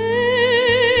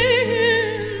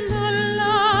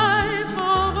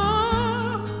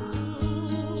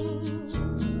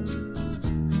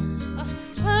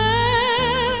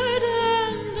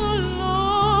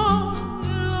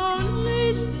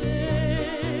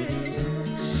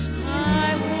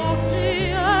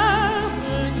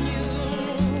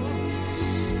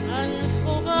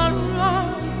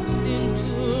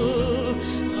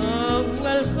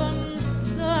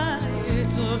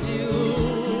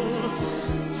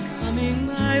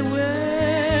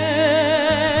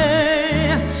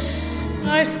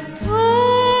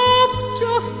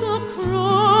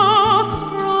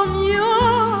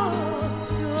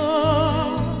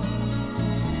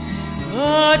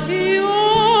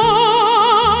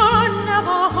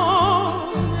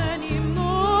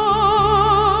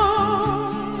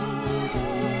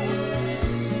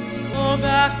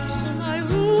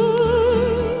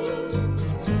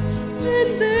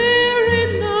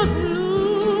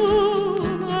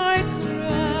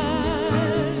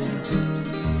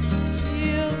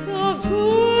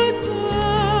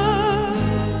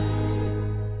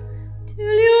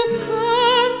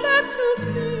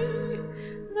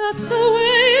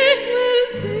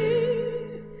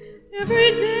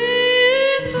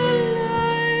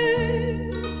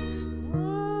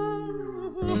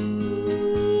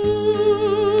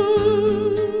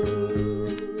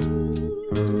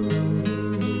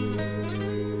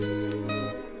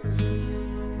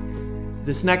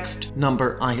 This next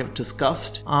number I have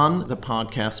discussed on the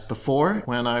podcast before.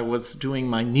 When I was doing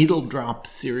my Needle Drop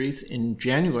series in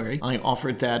January, I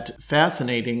offered that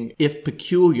fascinating, if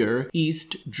peculiar,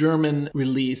 East German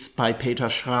release by Peter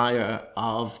Schreier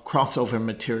of crossover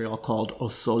material called O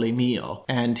Sole Mio.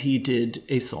 And he did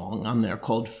a song on there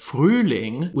called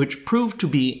Frühling, which proved to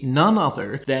be none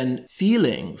other than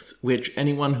Feelings, which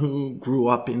anyone who grew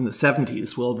up in the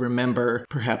 70s will remember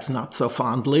perhaps not so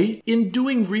fondly. In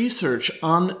doing research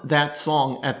on that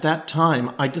song at that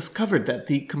time, I discovered that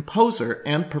the composer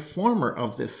and performer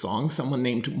of this song, someone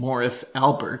named Morris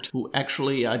Albert, who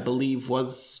actually I believe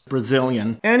was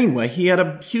Brazilian. Anyway, he had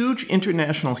a huge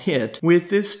international hit with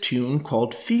this tune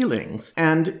called Feelings,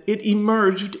 and it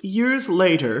emerged years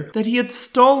later that he had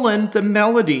stolen the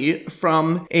melody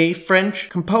from a French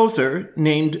composer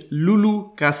named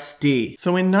Loulou Gastet.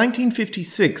 So in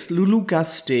 1956, Loulou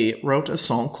Gastet wrote a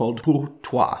song called Pour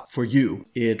Toi, For You.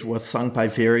 It was sung by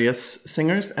various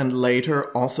singers and later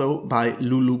also by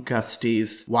Loulou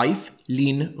Gastet's wife,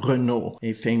 Line Renaud,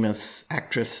 a famous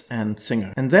actress and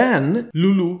singer. And then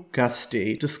Loulou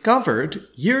Gastet discovered,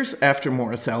 years after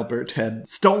Morris Albert had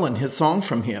stolen his song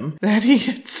from him, that he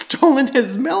had stolen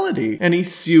his melody. And he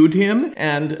sued him,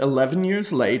 and 11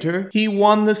 years later, he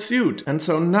won the suit. And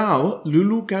so now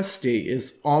Loulou Gastet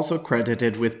is also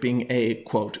credited with being a,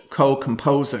 quote,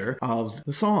 co-composer of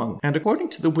the song. And according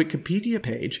to the Wikipedia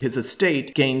page, his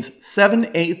estate gains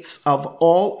 7/8 of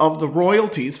all of the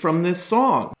royalties from this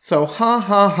song. So ha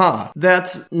ha ha.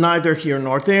 That's neither here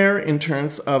nor there in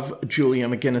terms of Julia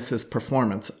McGuinness's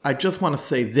performance. I just want to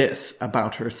say this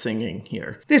about her singing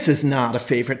here. This is not a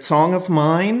favorite song of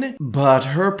mine, but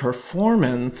her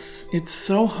performance, it's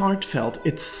so heartfelt,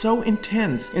 it's so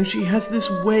intense, and she has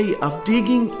this way of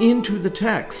digging into the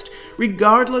text,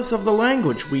 regardless of the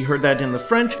language. We heard that in the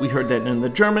French, we heard that in the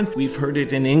German, we've heard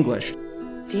it in English.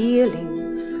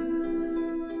 Feelings,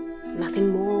 nothing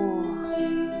more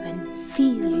than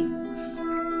feelings.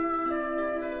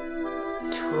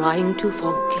 Trying to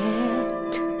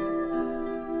forget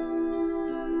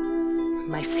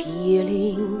my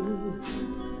feelings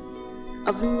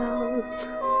of love.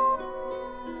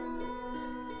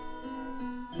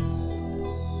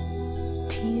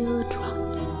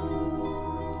 Teardrops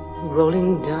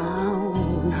rolling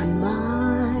down on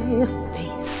my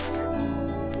face,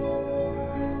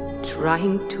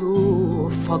 trying to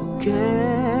forget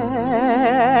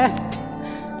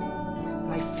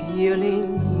my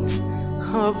feelings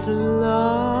of love.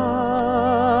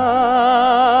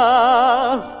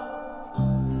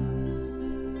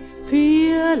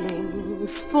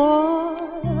 Feelings for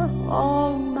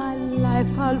all my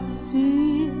life I'll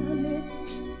feel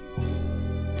it.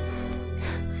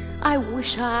 I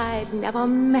wish I'd never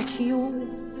met you.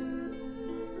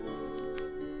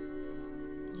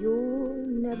 You'll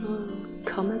never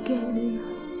come again.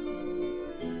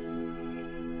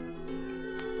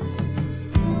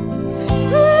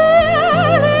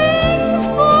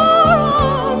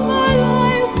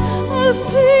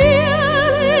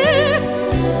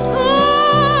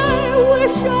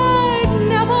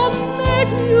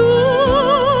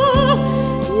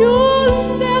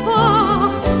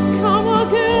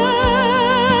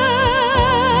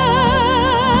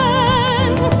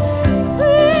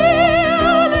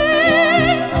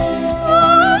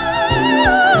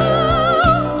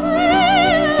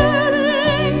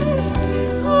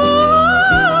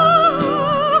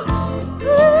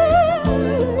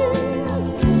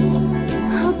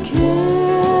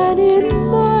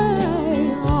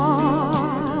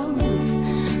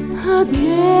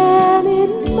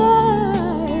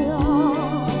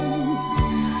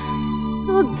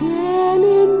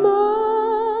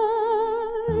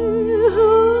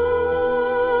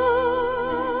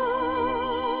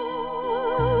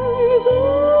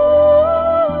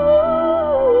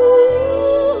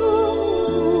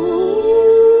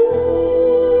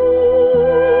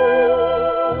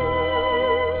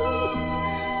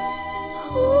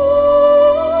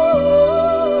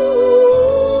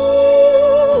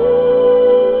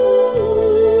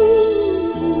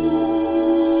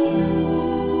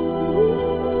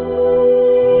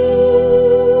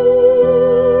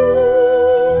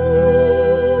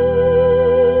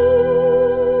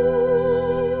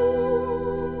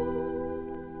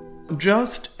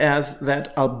 Just as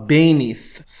that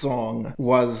Albéniz Faith song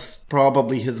was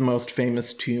probably his most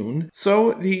famous tune.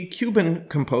 So the Cuban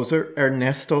composer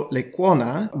Ernesto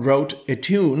Lecuona wrote a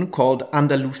tune called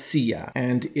Andalusia,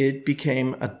 and it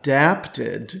became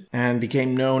adapted and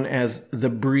became known as The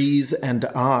Breeze and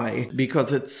I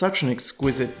because it's such an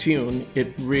exquisite tune.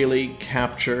 It really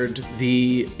captured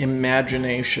the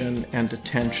imagination and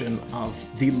attention of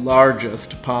the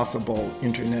largest possible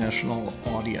international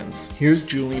audience. Here's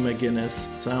Julie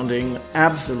McGuinness sounding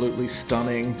absolutely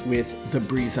stunning with The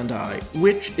Breeze and I,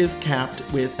 which is capped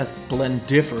with a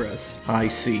splendiferous high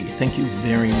C. Thank you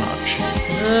very much.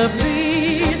 The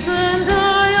breeze and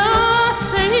I are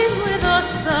saying with a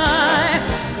sigh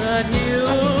that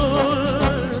you'll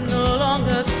no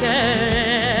longer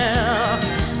care.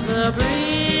 The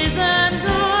breeze and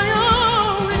I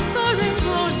are whispering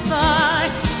goodbye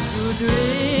to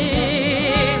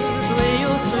dreams we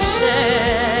used to share.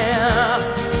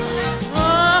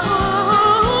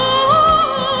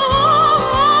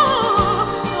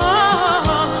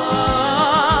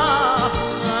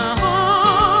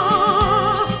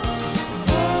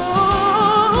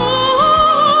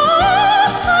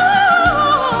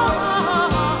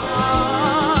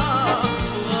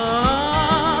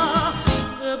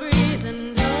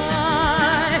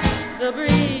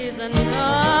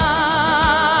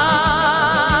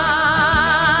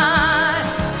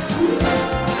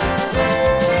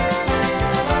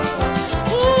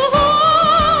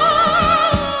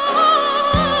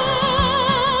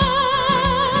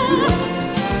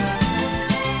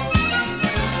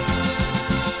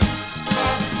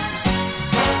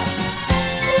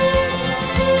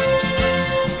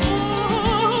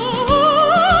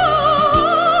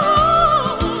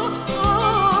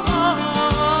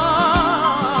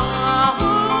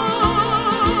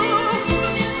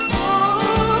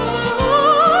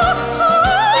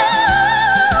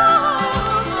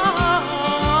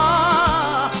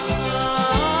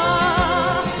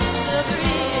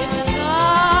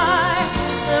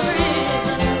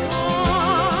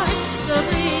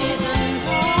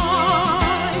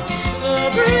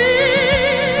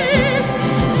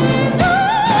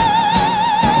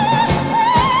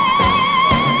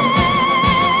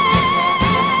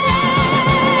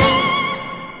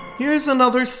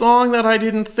 Another song that I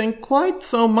didn't think quite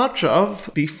so much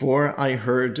of before I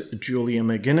heard Julia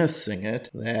McGuinness sing it.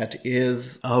 That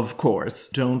is, of course,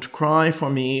 Don't Cry for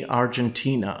Me,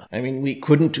 Argentina. I mean, we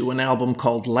couldn't do an album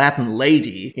called Latin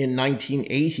Lady in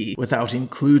 1980 without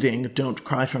including Don't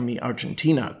Cry for Me,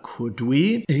 Argentina, could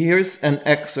we? Here's an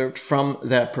excerpt from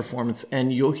that performance,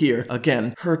 and you'll hear,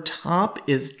 again, her top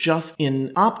is just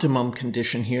in optimum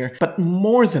condition here, but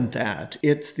more than that,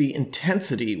 it's the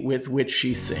intensity with which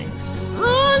she sings.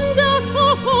 And as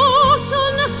for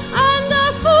fortune, and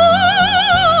as for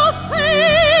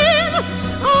fame,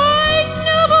 I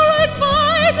never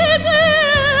advised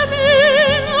them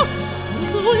in,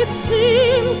 though it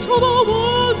seemed to the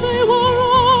world they were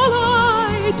all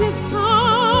I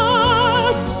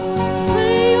desired.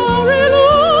 They are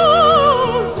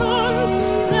illusions,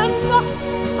 they're not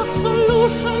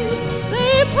solutions,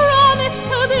 they promise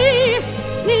to be.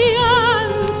 The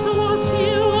answer was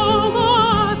here all the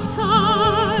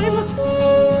time.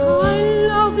 I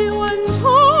love you and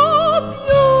hope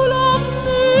you love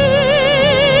me.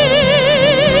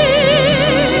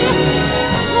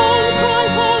 Don't cry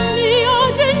for me,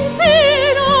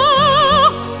 Argentina.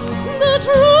 The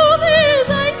truth is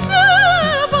I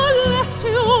never left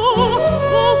you.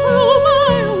 All through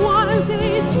my wild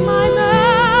days, my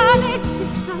mad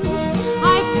existence,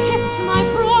 I've kept my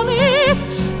promise.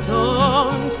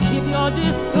 Don't keep your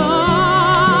distance.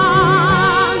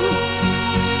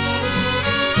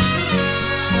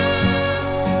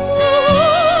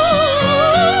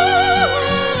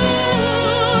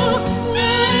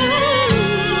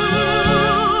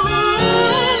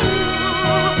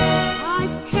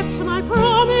 I've kept my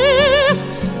promise.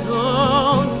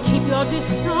 Don't keep your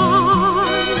distance.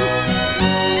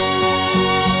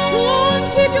 Don't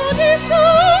keep your distance.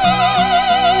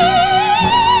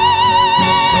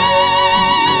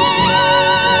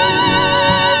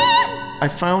 I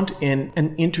found in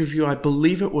an interview, I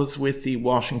believe it was with the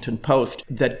Washington Post,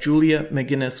 that Julia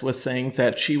McGuinness was saying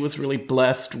that she was really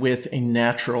blessed with a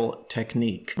natural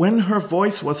technique. When her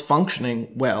voice was functioning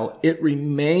well, it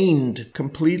remained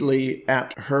completely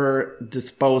at her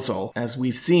disposal. As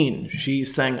we've seen, she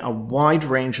sang a wide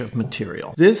range of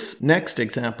material. This next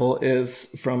example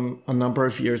is from a number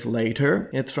of years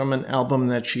later. It's from an album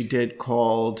that she did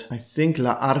called, I think,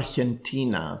 La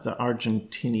Argentina, the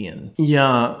Argentinian.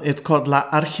 Yeah, it's called La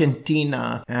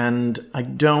Argentina, and I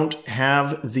don't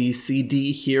have the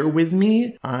CD here with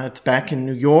me. It's back in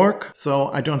New York, so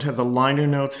I don't have the liner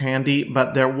notes handy,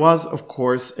 but there was, of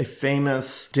course, a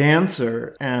famous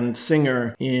dancer and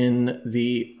singer in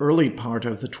the early part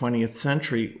of the 20th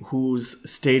century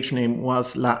whose stage name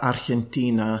was La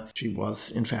Argentina. She was,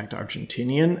 in fact,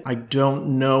 Argentinian. I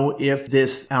don't know if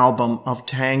this album of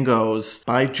tangos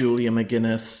by Julia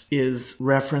McGuinness is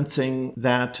referencing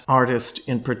that artist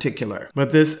in particular.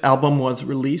 But this album was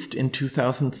released in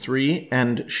 2003,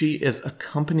 and she is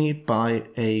accompanied by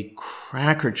a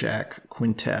crackerjack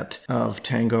quintet of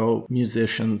tango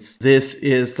musicians. This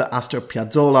is the Astor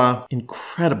Piazzolla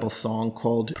incredible song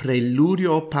called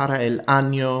Preludio para el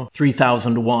año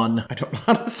 3001. I don't know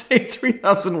how to say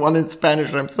 3001 in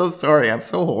Spanish. I'm so sorry. I'm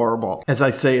so horrible. As I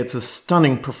say, it's a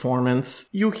stunning performance.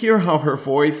 You hear how her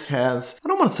voice has, I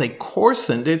don't want to say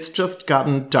coarsened, it's just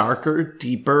gotten darker,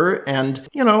 deeper, and,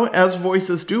 as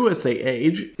voices do as they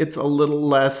age, it's a little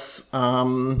less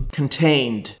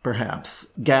contained,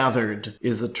 perhaps. Gathered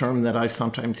is a term that I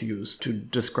sometimes use to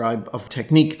describe a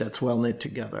technique that's well knit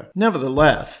together.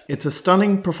 Nevertheless, it's a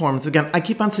stunning performance. Again, I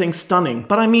keep on saying stunning,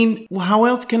 but I mean, how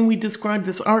else can we describe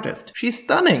this artist? She's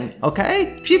stunning,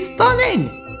 okay? She's stunning!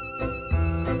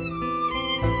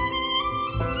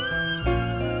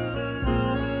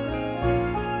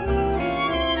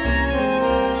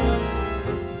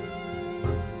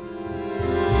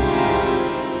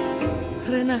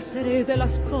 Renaceré de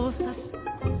las cosas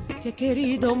que he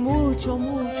querido mucho,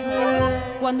 mucho.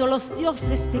 Cuando los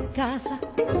dioses de casa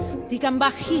digan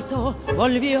bajito,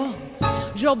 volvió.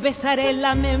 Yo besaré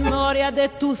la memoria de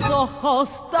tus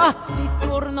ojos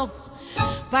taciturnos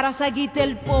para seguirte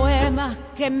el poema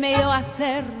que me dio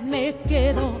hacer, me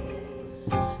quedo.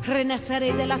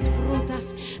 Renaceré de las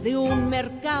frutas de un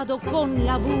mercado con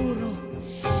laburo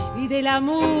y de la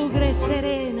mugre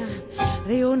serena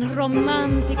de un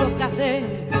romántico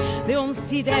café, de un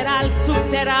sideral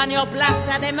subterráneo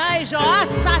Plaza de Mayo a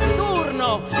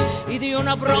Saturno y de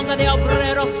una bronca de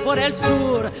obreros por el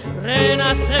sur.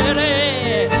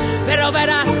 Renaceré, pero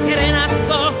verás que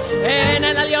renazco en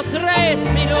el año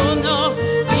 3001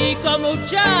 y con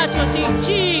muchachos y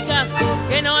chicas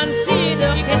que no han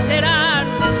sido y que serán.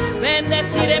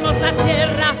 Bendeciremos la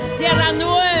tierra, tierra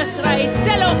nuestra, y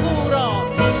te lo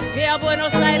juro que a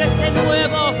Buenos Aires de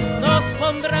nuevo nos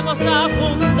pondremos a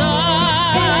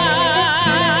fundar.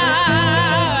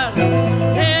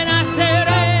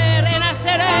 Renaceré,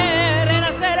 renaceré,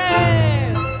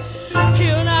 renaceré, y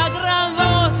una gran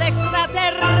voz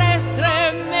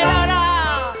extraterrestre me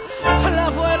dará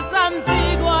la fuerza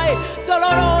antigua y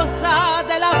dolorosa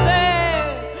de la fe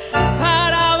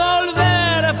para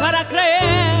volver, para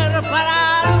creer,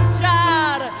 para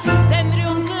luchar. Tendré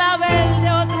un clavel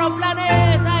de otro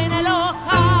planeta en el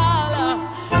ojal,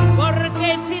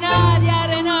 porque si nadie ha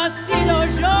renacido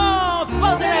yo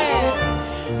podré.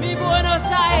 Mi Buenos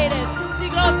Aires,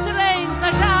 siglo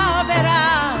 30 ya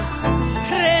verás.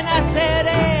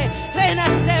 Renaceré,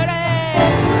 renaceré.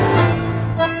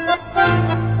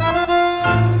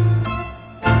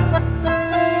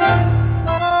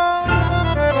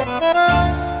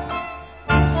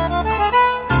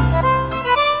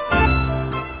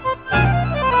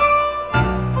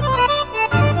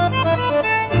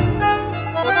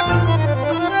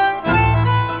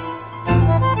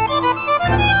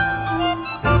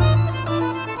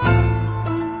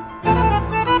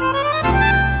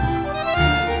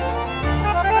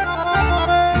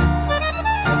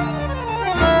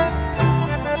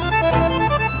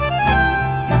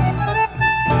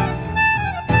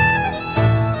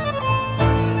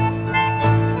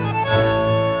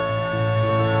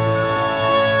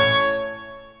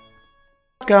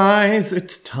 Guys,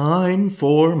 it's time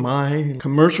for my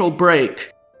commercial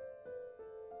break.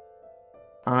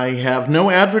 I have no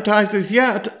advertisers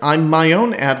yet. I'm my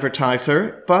own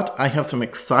advertiser, but I have some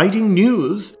exciting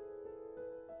news.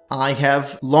 I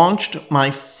have launched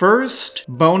my first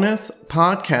bonus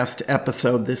podcast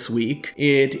episode this week.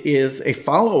 It is a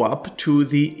follow-up to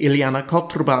the Ileana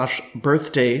Cotrubas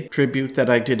birthday tribute that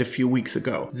I did a few weeks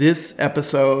ago. This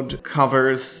episode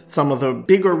covers some of the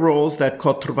bigger roles that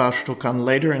Cotrubas took on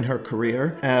later in her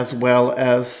career, as well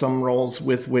as some roles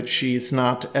with which she's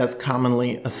not as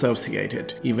commonly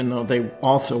associated, even though they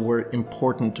also were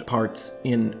important parts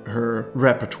in her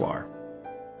repertoire.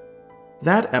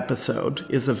 That episode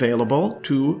is available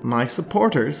to my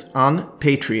supporters on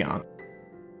Patreon.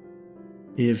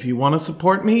 If you want to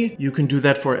support me, you can do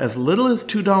that for as little as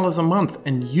 $2 a month,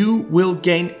 and you will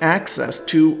gain access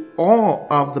to all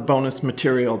of the bonus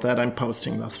material that I'm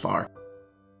posting thus far.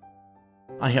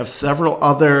 I have several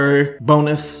other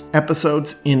bonus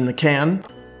episodes in the can.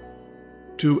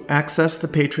 To access the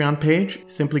Patreon page,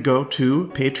 simply go to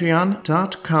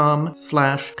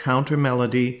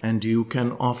patreon.com/countermelody and you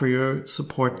can offer your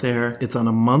support there. It's on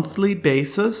a monthly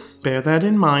basis. Bear that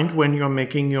in mind when you're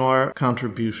making your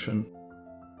contribution.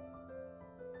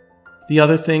 The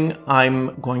other thing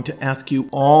I'm going to ask you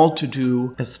all to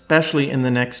do, especially in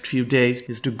the next few days,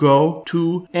 is to go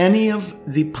to any of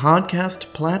the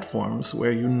podcast platforms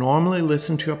where you normally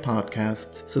listen to your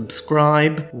podcasts,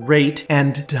 subscribe, rate,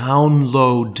 and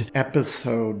download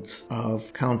episodes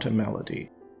of Countermelody.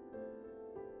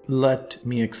 Let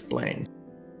me explain.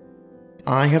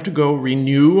 I have to go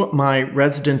renew my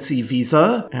residency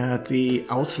visa at the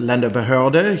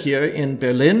Ausländerbehörde here in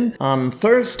Berlin on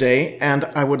Thursday, and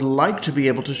I would like to be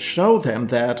able to show them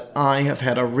that I have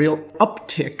had a real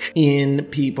uptick in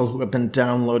people who have been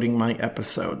downloading my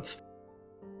episodes.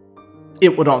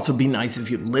 It would also be nice if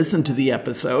you listen to the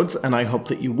episodes, and I hope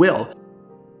that you will.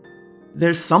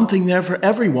 There's something there for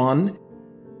everyone.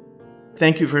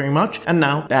 Thank you very much, and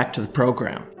now back to the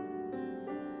program.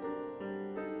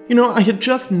 You know, I had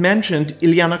just mentioned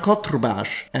Iliana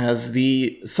Kotrubash as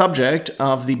the subject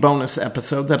of the bonus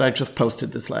episode that I just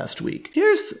posted this last week.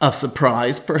 Here's a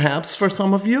surprise, perhaps, for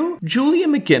some of you. Julia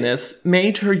McGuinness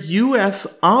made her U.S.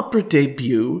 opera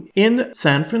debut in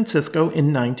San Francisco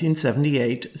in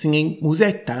 1978, singing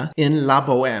Musetta in La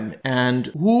Bohème. And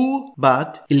who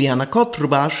but Iliana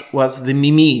Kotrubash was the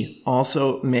Mimi,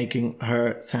 also making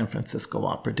her San Francisco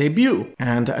opera debut.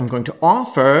 And I'm going to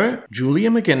offer Julia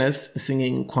McGuinness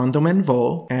singing Quando Men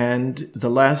Vo, and the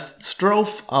last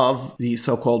strophe of the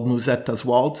so-called Musetta's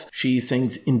Waltz, she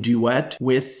sings in duet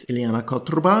with Iliana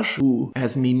Kotrubash, who,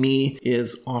 as Mimi,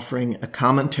 is offering a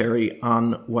commentary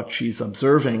on what she's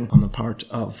observing on the part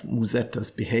of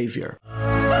Musetta's behavior.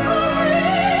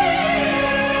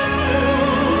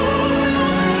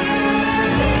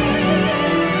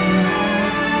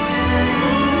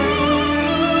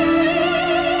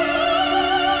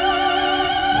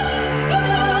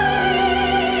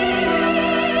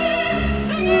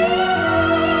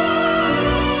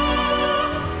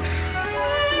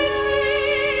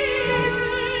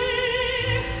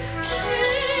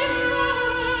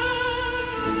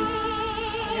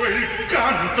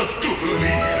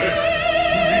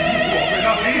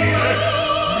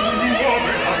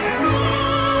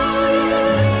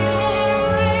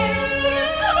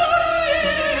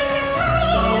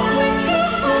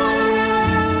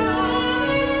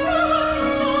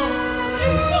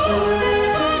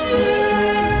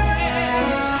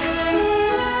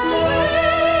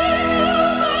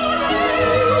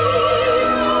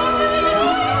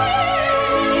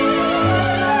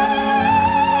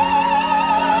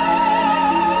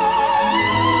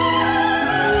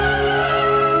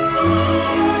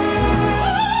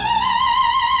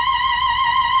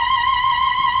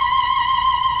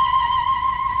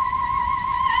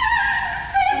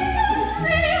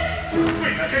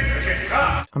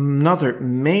 Another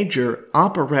major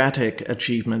operatic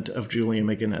achievement of Julia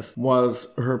McGuinness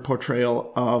was her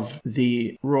portrayal of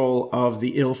the role of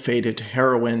the ill-fated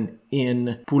heroine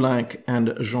in Poulenc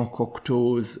and Jean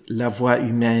Cocteau's La Voix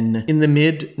Humaine. In the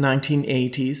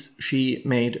mid-1980s, she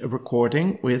made a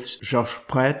recording with Georges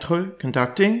Prêtre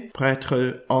conducting.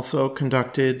 Prêtre also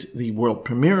conducted the world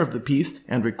premiere of the piece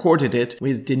and recorded it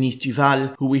with Denise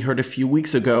Duval, who we heard a few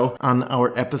weeks ago on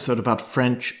our episode about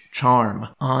French charm.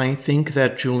 I think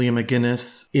that Julia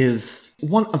McGuinness is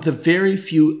one of the very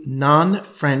few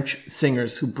non-French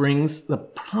singers who brings the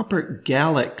proper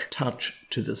Gallic touch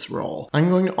to this role. I'm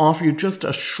going to offer you just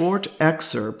a short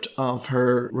excerpt of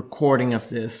her recording of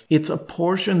this. It's a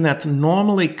portion that's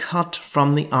normally cut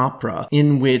from the opera,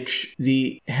 in which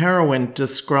the heroine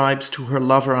describes to her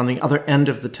lover on the other end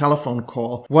of the telephone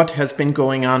call what has been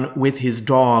going on with his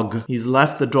dog. He's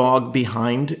left the dog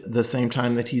behind the same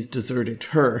time that he's deserted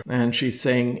her. And she's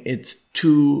saying, it's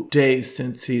 2 days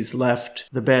since he's left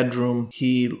the bedroom.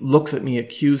 He looks at me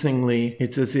accusingly.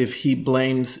 It's as if he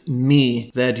blames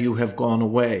me that you have gone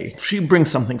away. She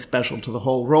brings something special to the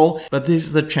whole role, but this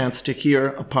is the chance to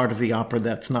hear a part of the opera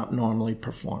that's not normally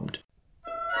performed.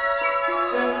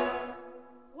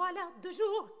 Voilà 2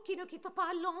 jours qui ne quittent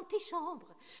pas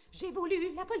l'antichambre. J'ai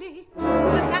voulu l'appeler,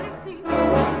 le caresser.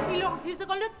 Il refuse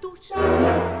qu'on le touche.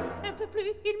 Un peu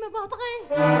plus, il me mordrait.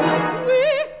 Oui,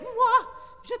 moi,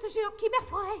 je te jure qu'il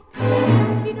m'effraie.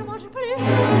 Il ne mange plus,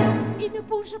 il ne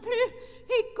bouge plus.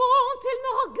 Et quand il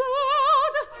me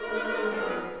regarde,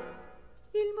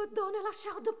 il me donne la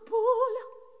chair de poule.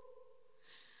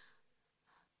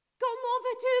 Comment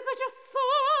veux-tu que je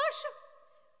sache?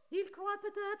 Il croit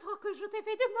peut-être que je t'ai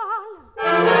fait du mal.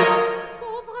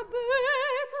 Pauvre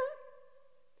bête,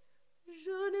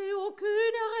 je n'ai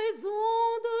aucune raison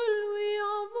de lui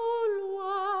en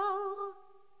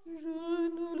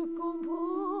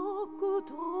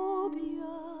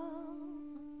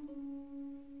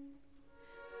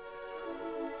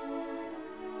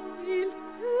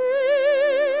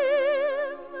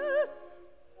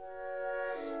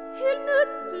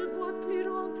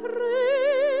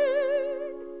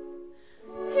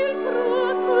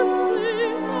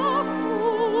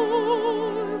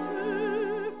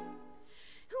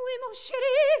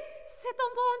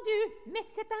entendu, mais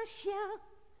c'est un chien.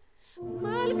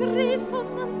 Malgré son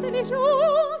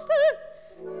intelligence,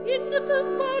 il ne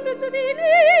peut pas le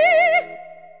deviner.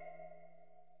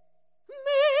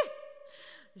 Mais,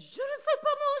 je ne sais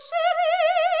pas, mon chéri,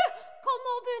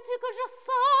 comment veux-tu que je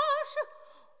sache?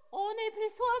 On n'est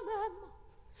plus soi-même.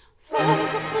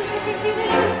 Songe que j'ai déchiré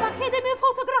le paquet de mes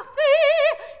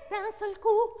photographies d'un seul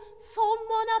coup, sans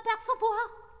m'en apercevoir.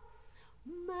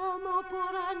 Même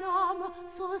pour un homme,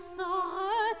 ce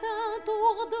serait un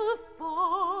tour de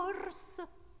force.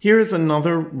 Here's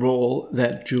another role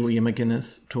that Julia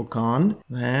McGuinness took on.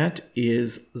 That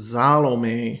is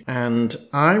Salome. And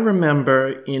I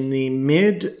remember in the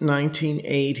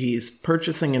mid-1980s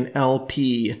purchasing an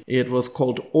LP. It was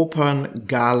called Opern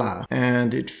Gala,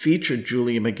 and it featured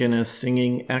Julia McGuinness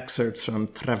singing excerpts from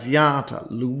Traviata,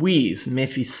 Louise,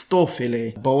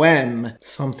 Mephistofele, Bohème,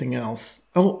 something else.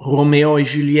 Oh, Romeo and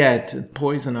Juliet,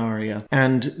 Poison aria.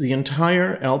 And the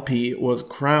entire LP was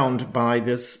crowned by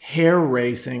this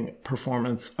hair-raising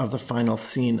performance of the final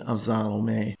scene of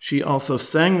Salome. She also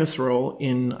sang this role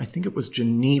in, I think it was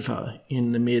Geneva,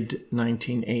 in the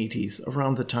mid-1980s,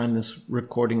 around the time this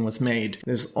recording was made.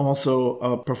 There's also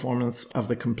a performance of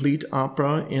the complete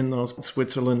opera in those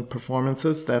Switzerland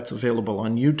performances. That's available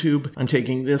on YouTube. I'm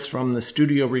taking this from the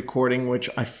studio recording, which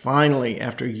I finally,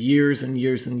 after years and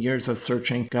years and years of searching,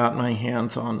 got my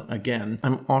hands on again.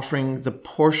 I'm offering the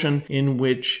portion in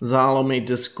which Salome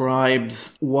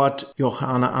describes what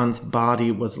Johanna Ann's body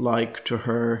was like to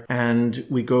her, and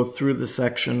we go through the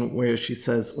section where she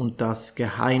says, Und das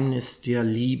Geheimnis der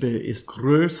Liebe ist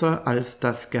größer als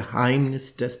das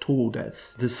Geheimnis des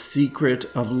Todes. The secret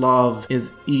of love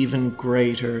is even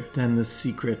greater than the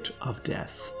secret of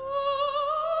death.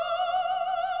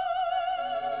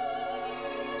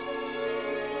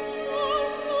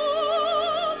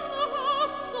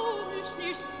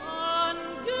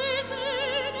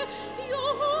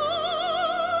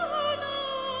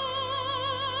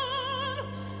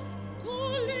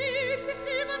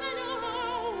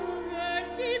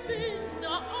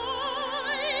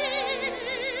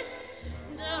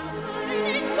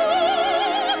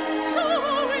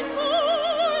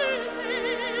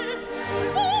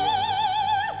 Oh!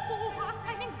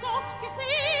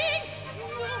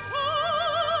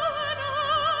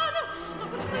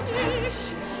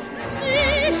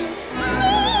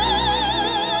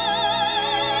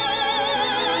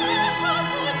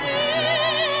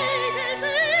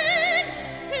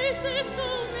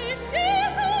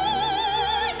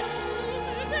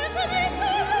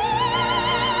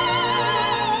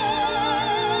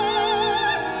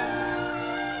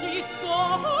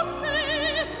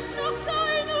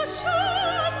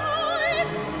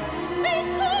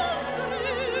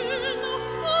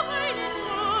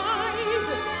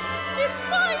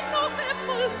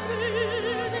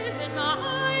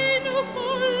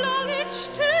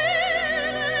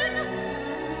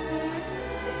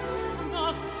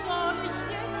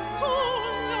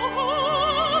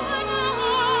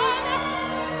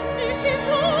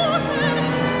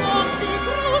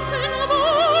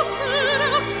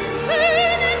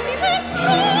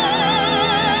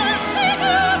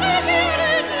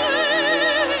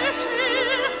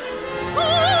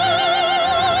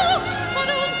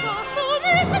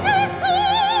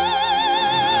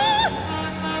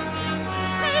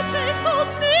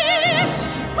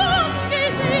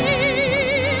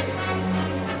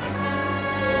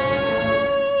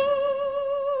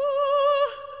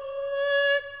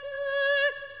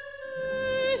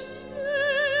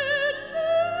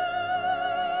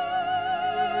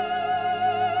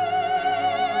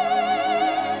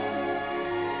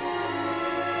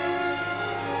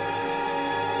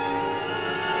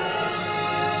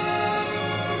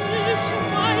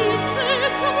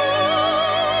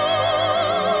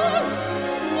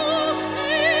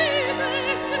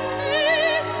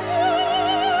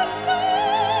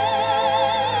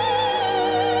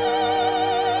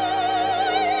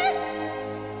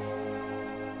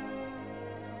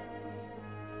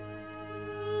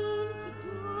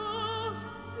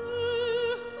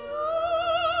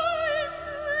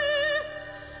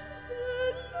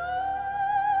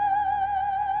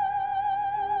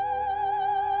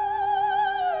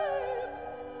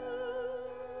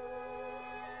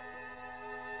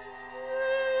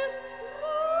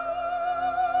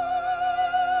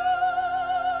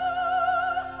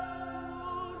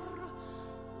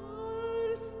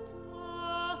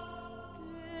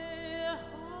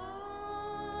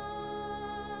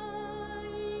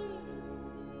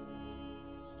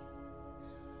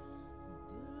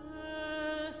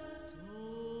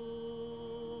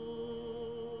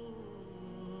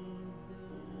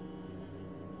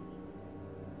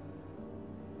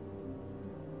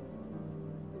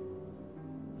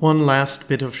 One last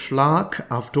bit of Schlag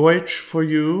auf Deutsch for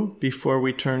you before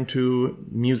we turn to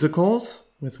musicals,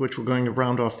 with which we're going to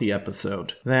round off the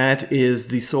episode. That is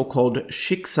the so-called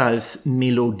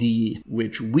Schicksalsmelodie,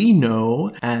 which we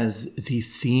know as the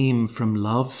theme from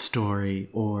Love Story,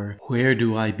 or Where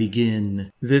Do I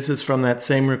Begin? This is from that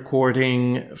same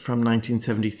recording from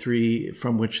 1973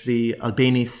 from which the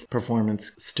Albéniz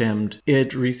performance stemmed.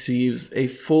 It receives a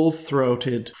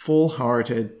full-throated,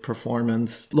 full-hearted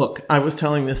performance. Look, I was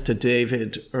telling this to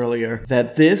David earlier,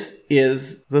 that this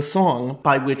is the song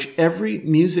by which every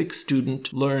music student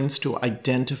learns to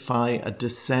identify a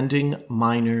descending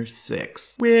minor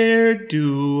sixth. Where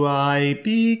do I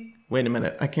begin? Wait a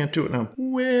minute, I can't do it now.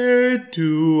 Where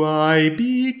do I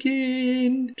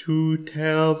begin to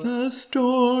tell the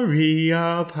story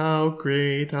of how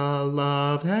great our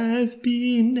love has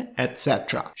been,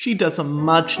 etc. She does a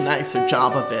much nicer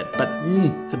job of it, but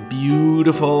it's a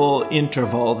beautiful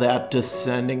interval, that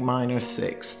descending minor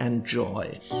sixth.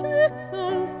 Enjoy.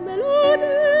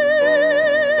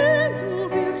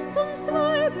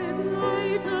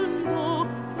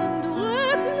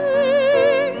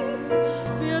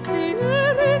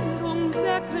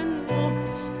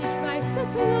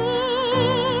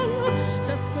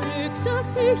 Das Glück, das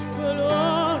ich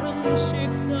verloren,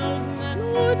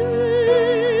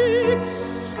 Schicksalsmelodie,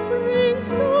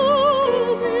 bringst du mir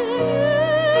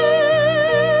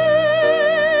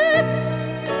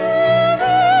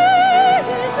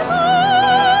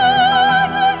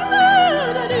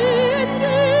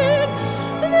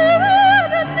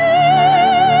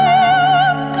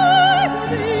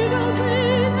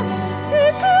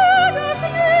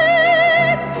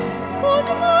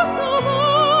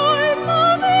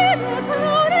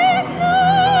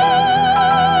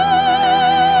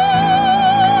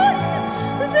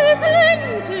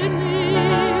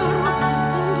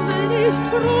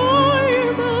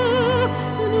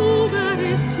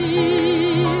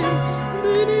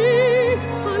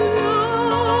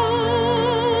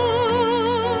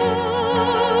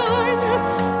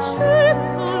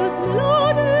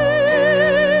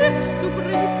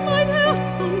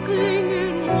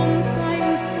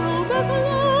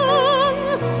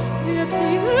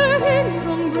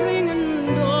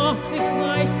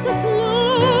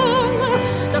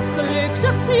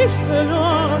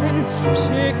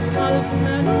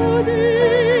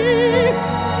Schicksalsmelodie,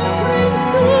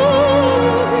 bringst du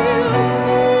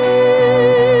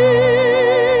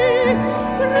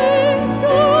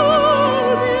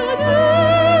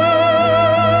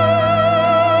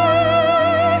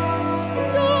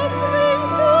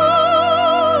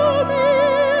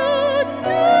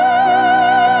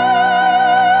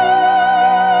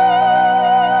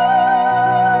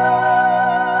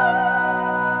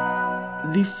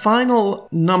The final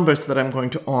numbers that I'm going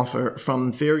to offer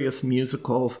from various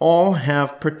musicals all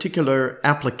have particular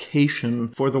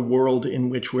application for the world in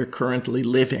which we're currently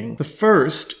living. The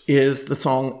first is the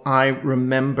song I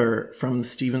Remember from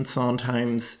Stephen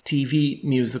Sondheim's TV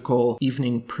musical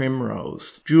Evening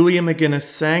Primrose. Julia McGuinness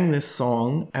sang this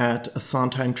song at a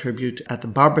Sondheim tribute at the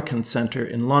Barbican Centre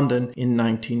in London in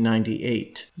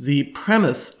 1998. The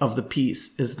premise of the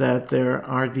piece is that there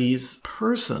are these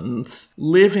persons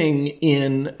living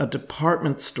in a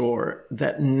department store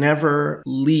that never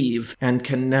leave and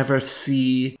can never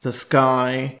see the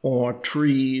sky or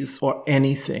trees or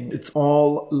anything. It's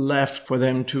all left for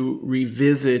them to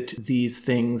revisit these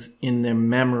things in their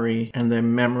memory and their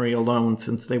memory alone,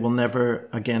 since they will never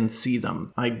again see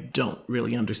them. I don't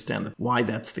really understand why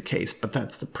that's the case, but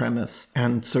that's the premise.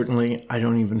 And certainly I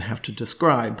don't even have to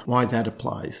describe why that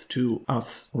applies to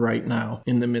us right now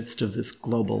in the midst of this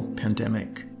global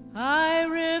pandemic. I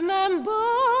remember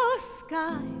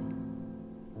sky.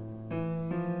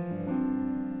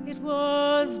 It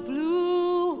was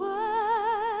blue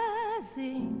as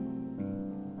ink,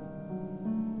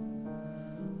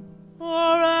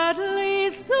 or at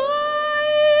least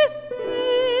I think.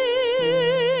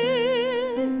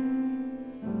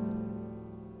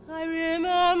 I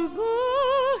remember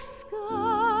sky.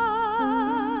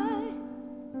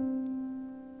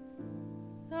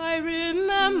 I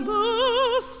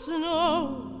remember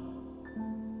snow,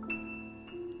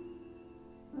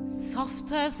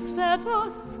 soft as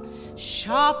feathers,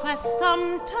 sharp as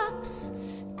thumbtacks,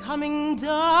 coming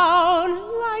down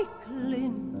like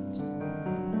lint,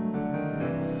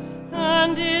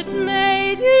 and it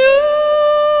made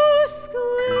you squint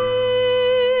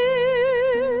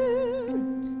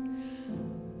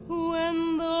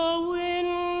when the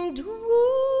wind would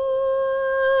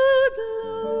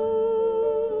blow.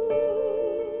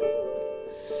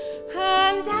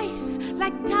 And I face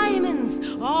like diamonds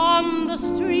on the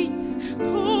streets,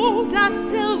 gold as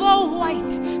silver,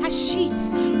 white as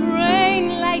sheets,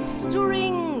 rain like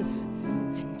strings,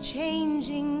 and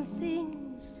changing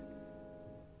things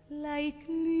like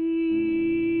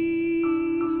leaves.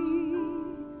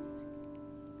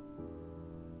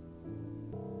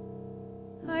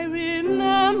 I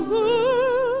remember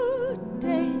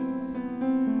days,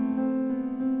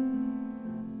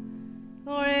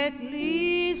 or at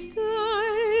least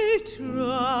I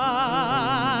try,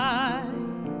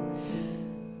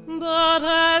 but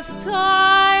as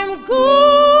time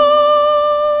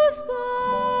goes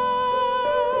by,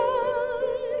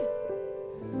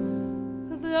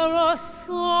 there are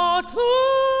sort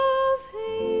of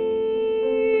haze,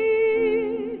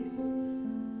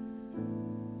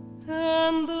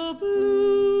 and the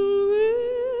bluest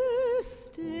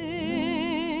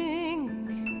stink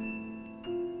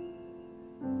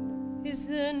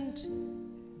isn't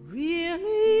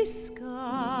really sky.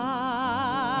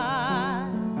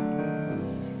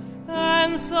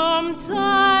 And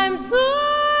sometimes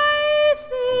I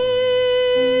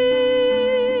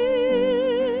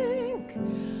think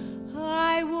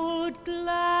I would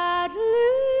gladly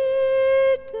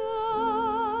die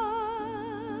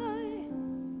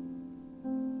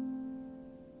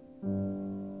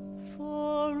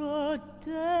for a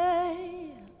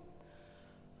day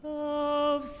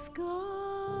of sky.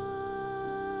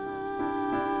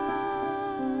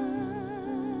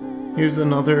 Here's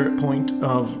another point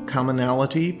of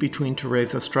commonality between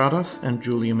Teresa Stratas and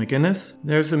Julia McGuinness.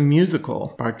 There's a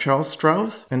musical by Charles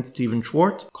Strauss and Stephen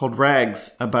Schwartz called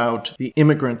Rags, about the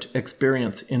immigrant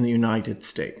experience in the United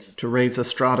States. Teresa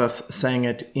Stratas sang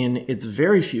it in its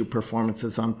very few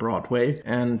performances on Broadway,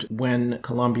 and when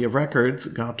Columbia Records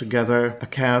got together a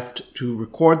cast to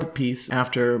record the piece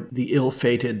after the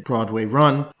ill-fated Broadway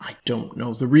run, I don't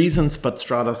know the reasons, but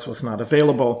Stratas was not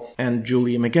available, and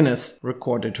Julia McGuinness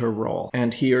recorded her role.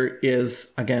 And here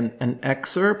is, again, an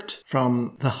excerpt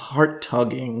from the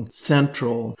heart-tugging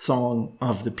central song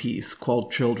of the piece called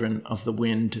Children of the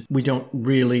Wind. We don't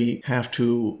really have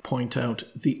to point out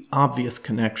the obvious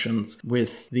connections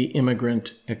with the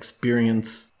immigrant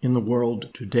experience in the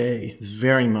world today. It's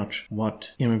very much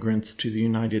what immigrants to the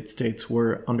United States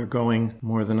were undergoing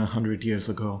more than 100 years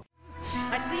ago.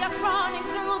 I see us running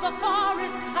through the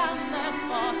forest, and there's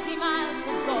 40 miles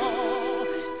to go,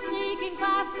 sneaking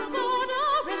past the border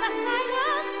in the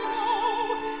silent snow,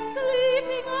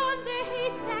 sleeping under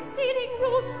haystacks, eating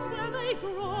roots where they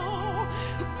grow,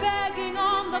 begging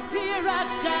on the pier at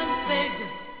Danzig.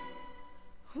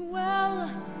 Well,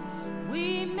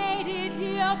 we made it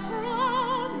here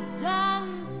from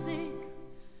Danzig.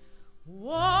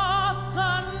 What's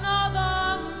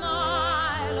another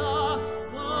mile or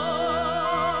so?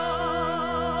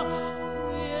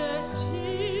 We're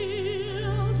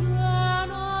children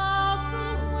of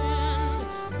the wind,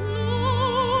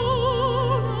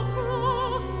 blown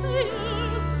across the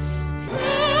earth,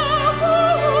 never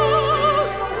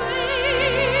walked away.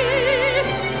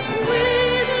 We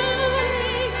will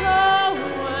make our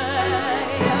way,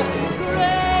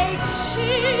 great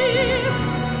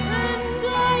ships and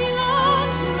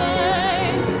island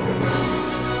trains,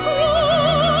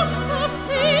 cross the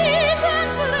seas and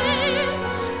plains,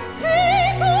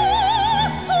 take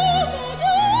us to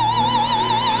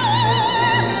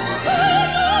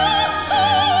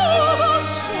the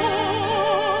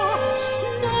shore.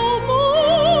 No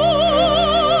more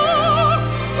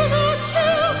the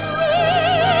children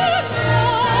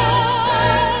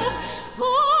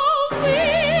of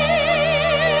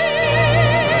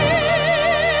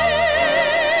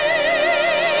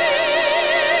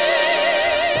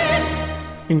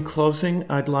In closing,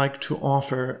 I'd like to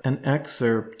offer an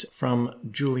excerpt from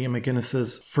Julia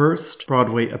McGuinness's first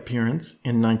Broadway appearance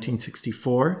in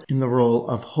 1964 in the role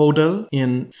of Hodel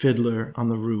in Fiddler on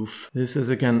the Roof. This is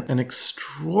again an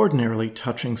extraordinarily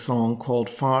touching song called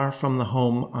Far From the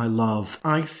Home I Love.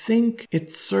 I think it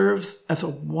serves as a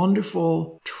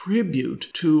wonderful tribute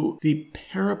to the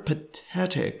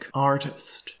peripatetic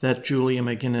artist that Julia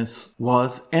McGuinness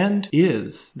was and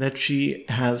is, that she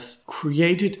has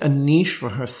created a niche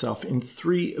for herself in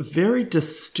three very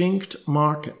distinct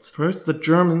markets. First, the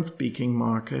German-speaking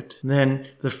market, then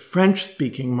the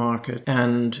French-speaking market,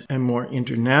 and a more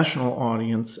international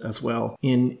audience as well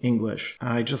in English.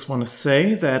 I just want to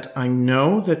say that I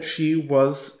know that she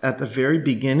was at the very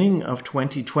beginning of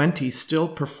 2020 still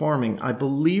performing. I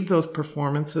believe those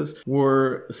performances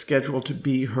were scheduled to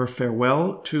be her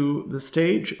farewell to the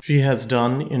stage. She has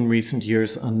done in recent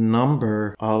years a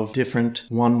number of different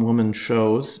one-woman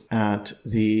shows at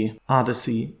the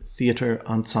Odyssey Theater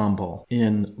Ensemble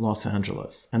in Los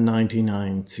Angeles, a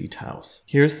 99-seat house.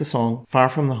 Here's the song Far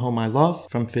From the Home I Love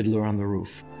from Fiddler on the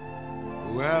Roof.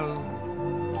 Well,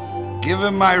 give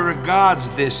him my regards,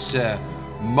 this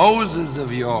Moses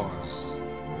of yours.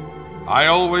 I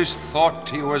always thought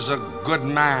he was a good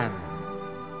man.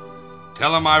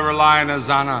 Tell him I rely on his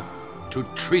honor to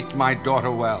treat my daughter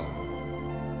well.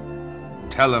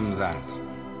 Tell him that.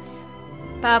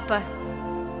 Papa,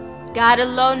 God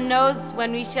alone knows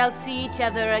when we shall see each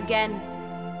other again.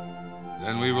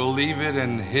 Then we will leave it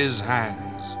in his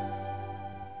hands.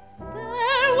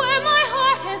 There where my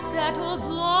heart has settled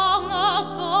long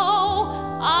ago,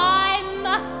 I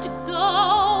must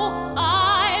go,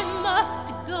 I must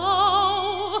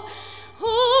go.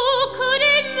 Who could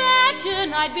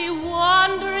imagine I'd be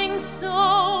wandering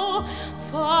so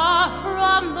far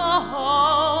from the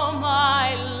home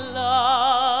I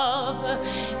love?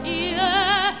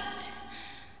 Yet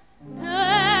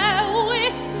there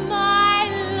with my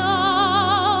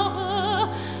love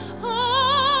I'm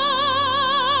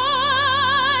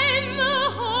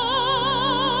home.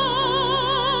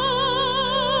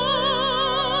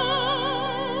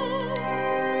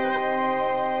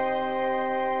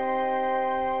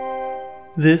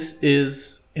 This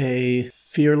is a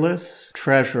fearless,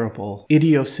 treasurable,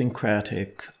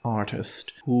 idiosyncratic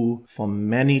artist who, for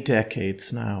many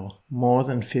decades now, more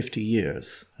than 50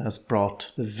 years, has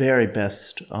brought the very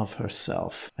best of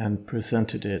herself and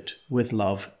presented it with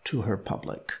love to her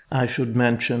public. I should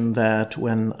mention that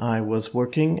when I was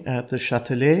working at the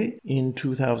Châtelet in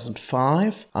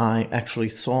 2005, I actually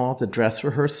saw the dress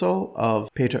rehearsal of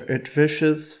Peter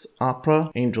Oetvich's opera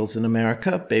Angels in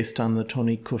America, based on the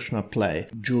Tony Kushner play.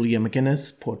 Julia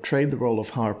McGinnis portrayed the role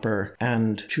of Harper,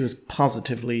 and she was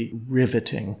positively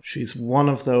riveting. She's one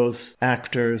of those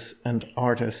actors and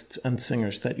artists and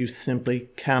singers that you simply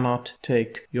cannot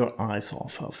take your eyes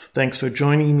off of. Thanks for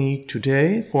joining me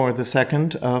today for the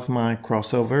second of my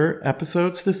crossover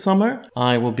episodes this summer.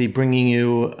 I will be bringing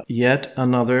you yet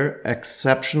another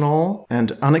exceptional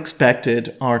and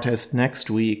unexpected artist next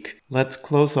week. Let's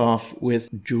close off with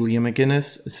Julia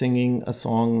McGinnis singing a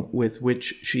song with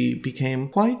which she became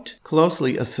quite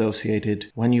closely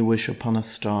associated, When You Wish Upon a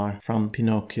Star from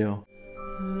Pinocchio.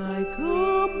 Like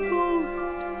a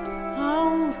boat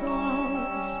out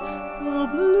of the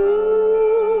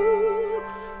blue,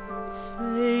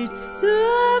 fate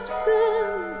steps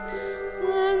in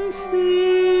and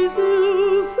sees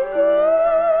you through.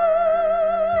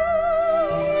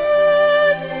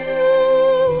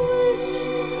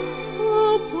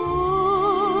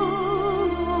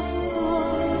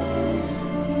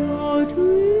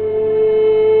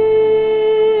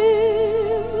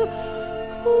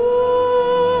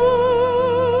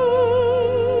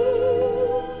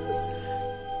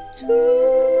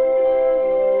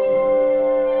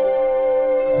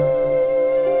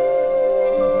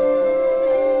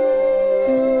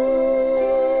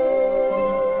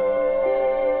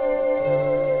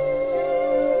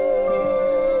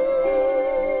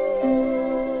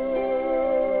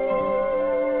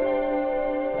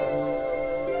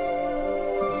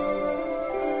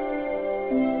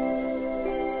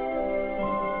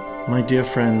 My dear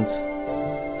friends,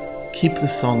 keep the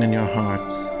song in your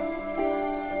hearts.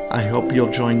 I hope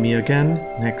you'll join me again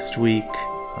next week.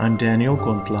 I'm Daniel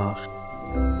Gundlach.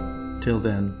 Till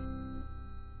then.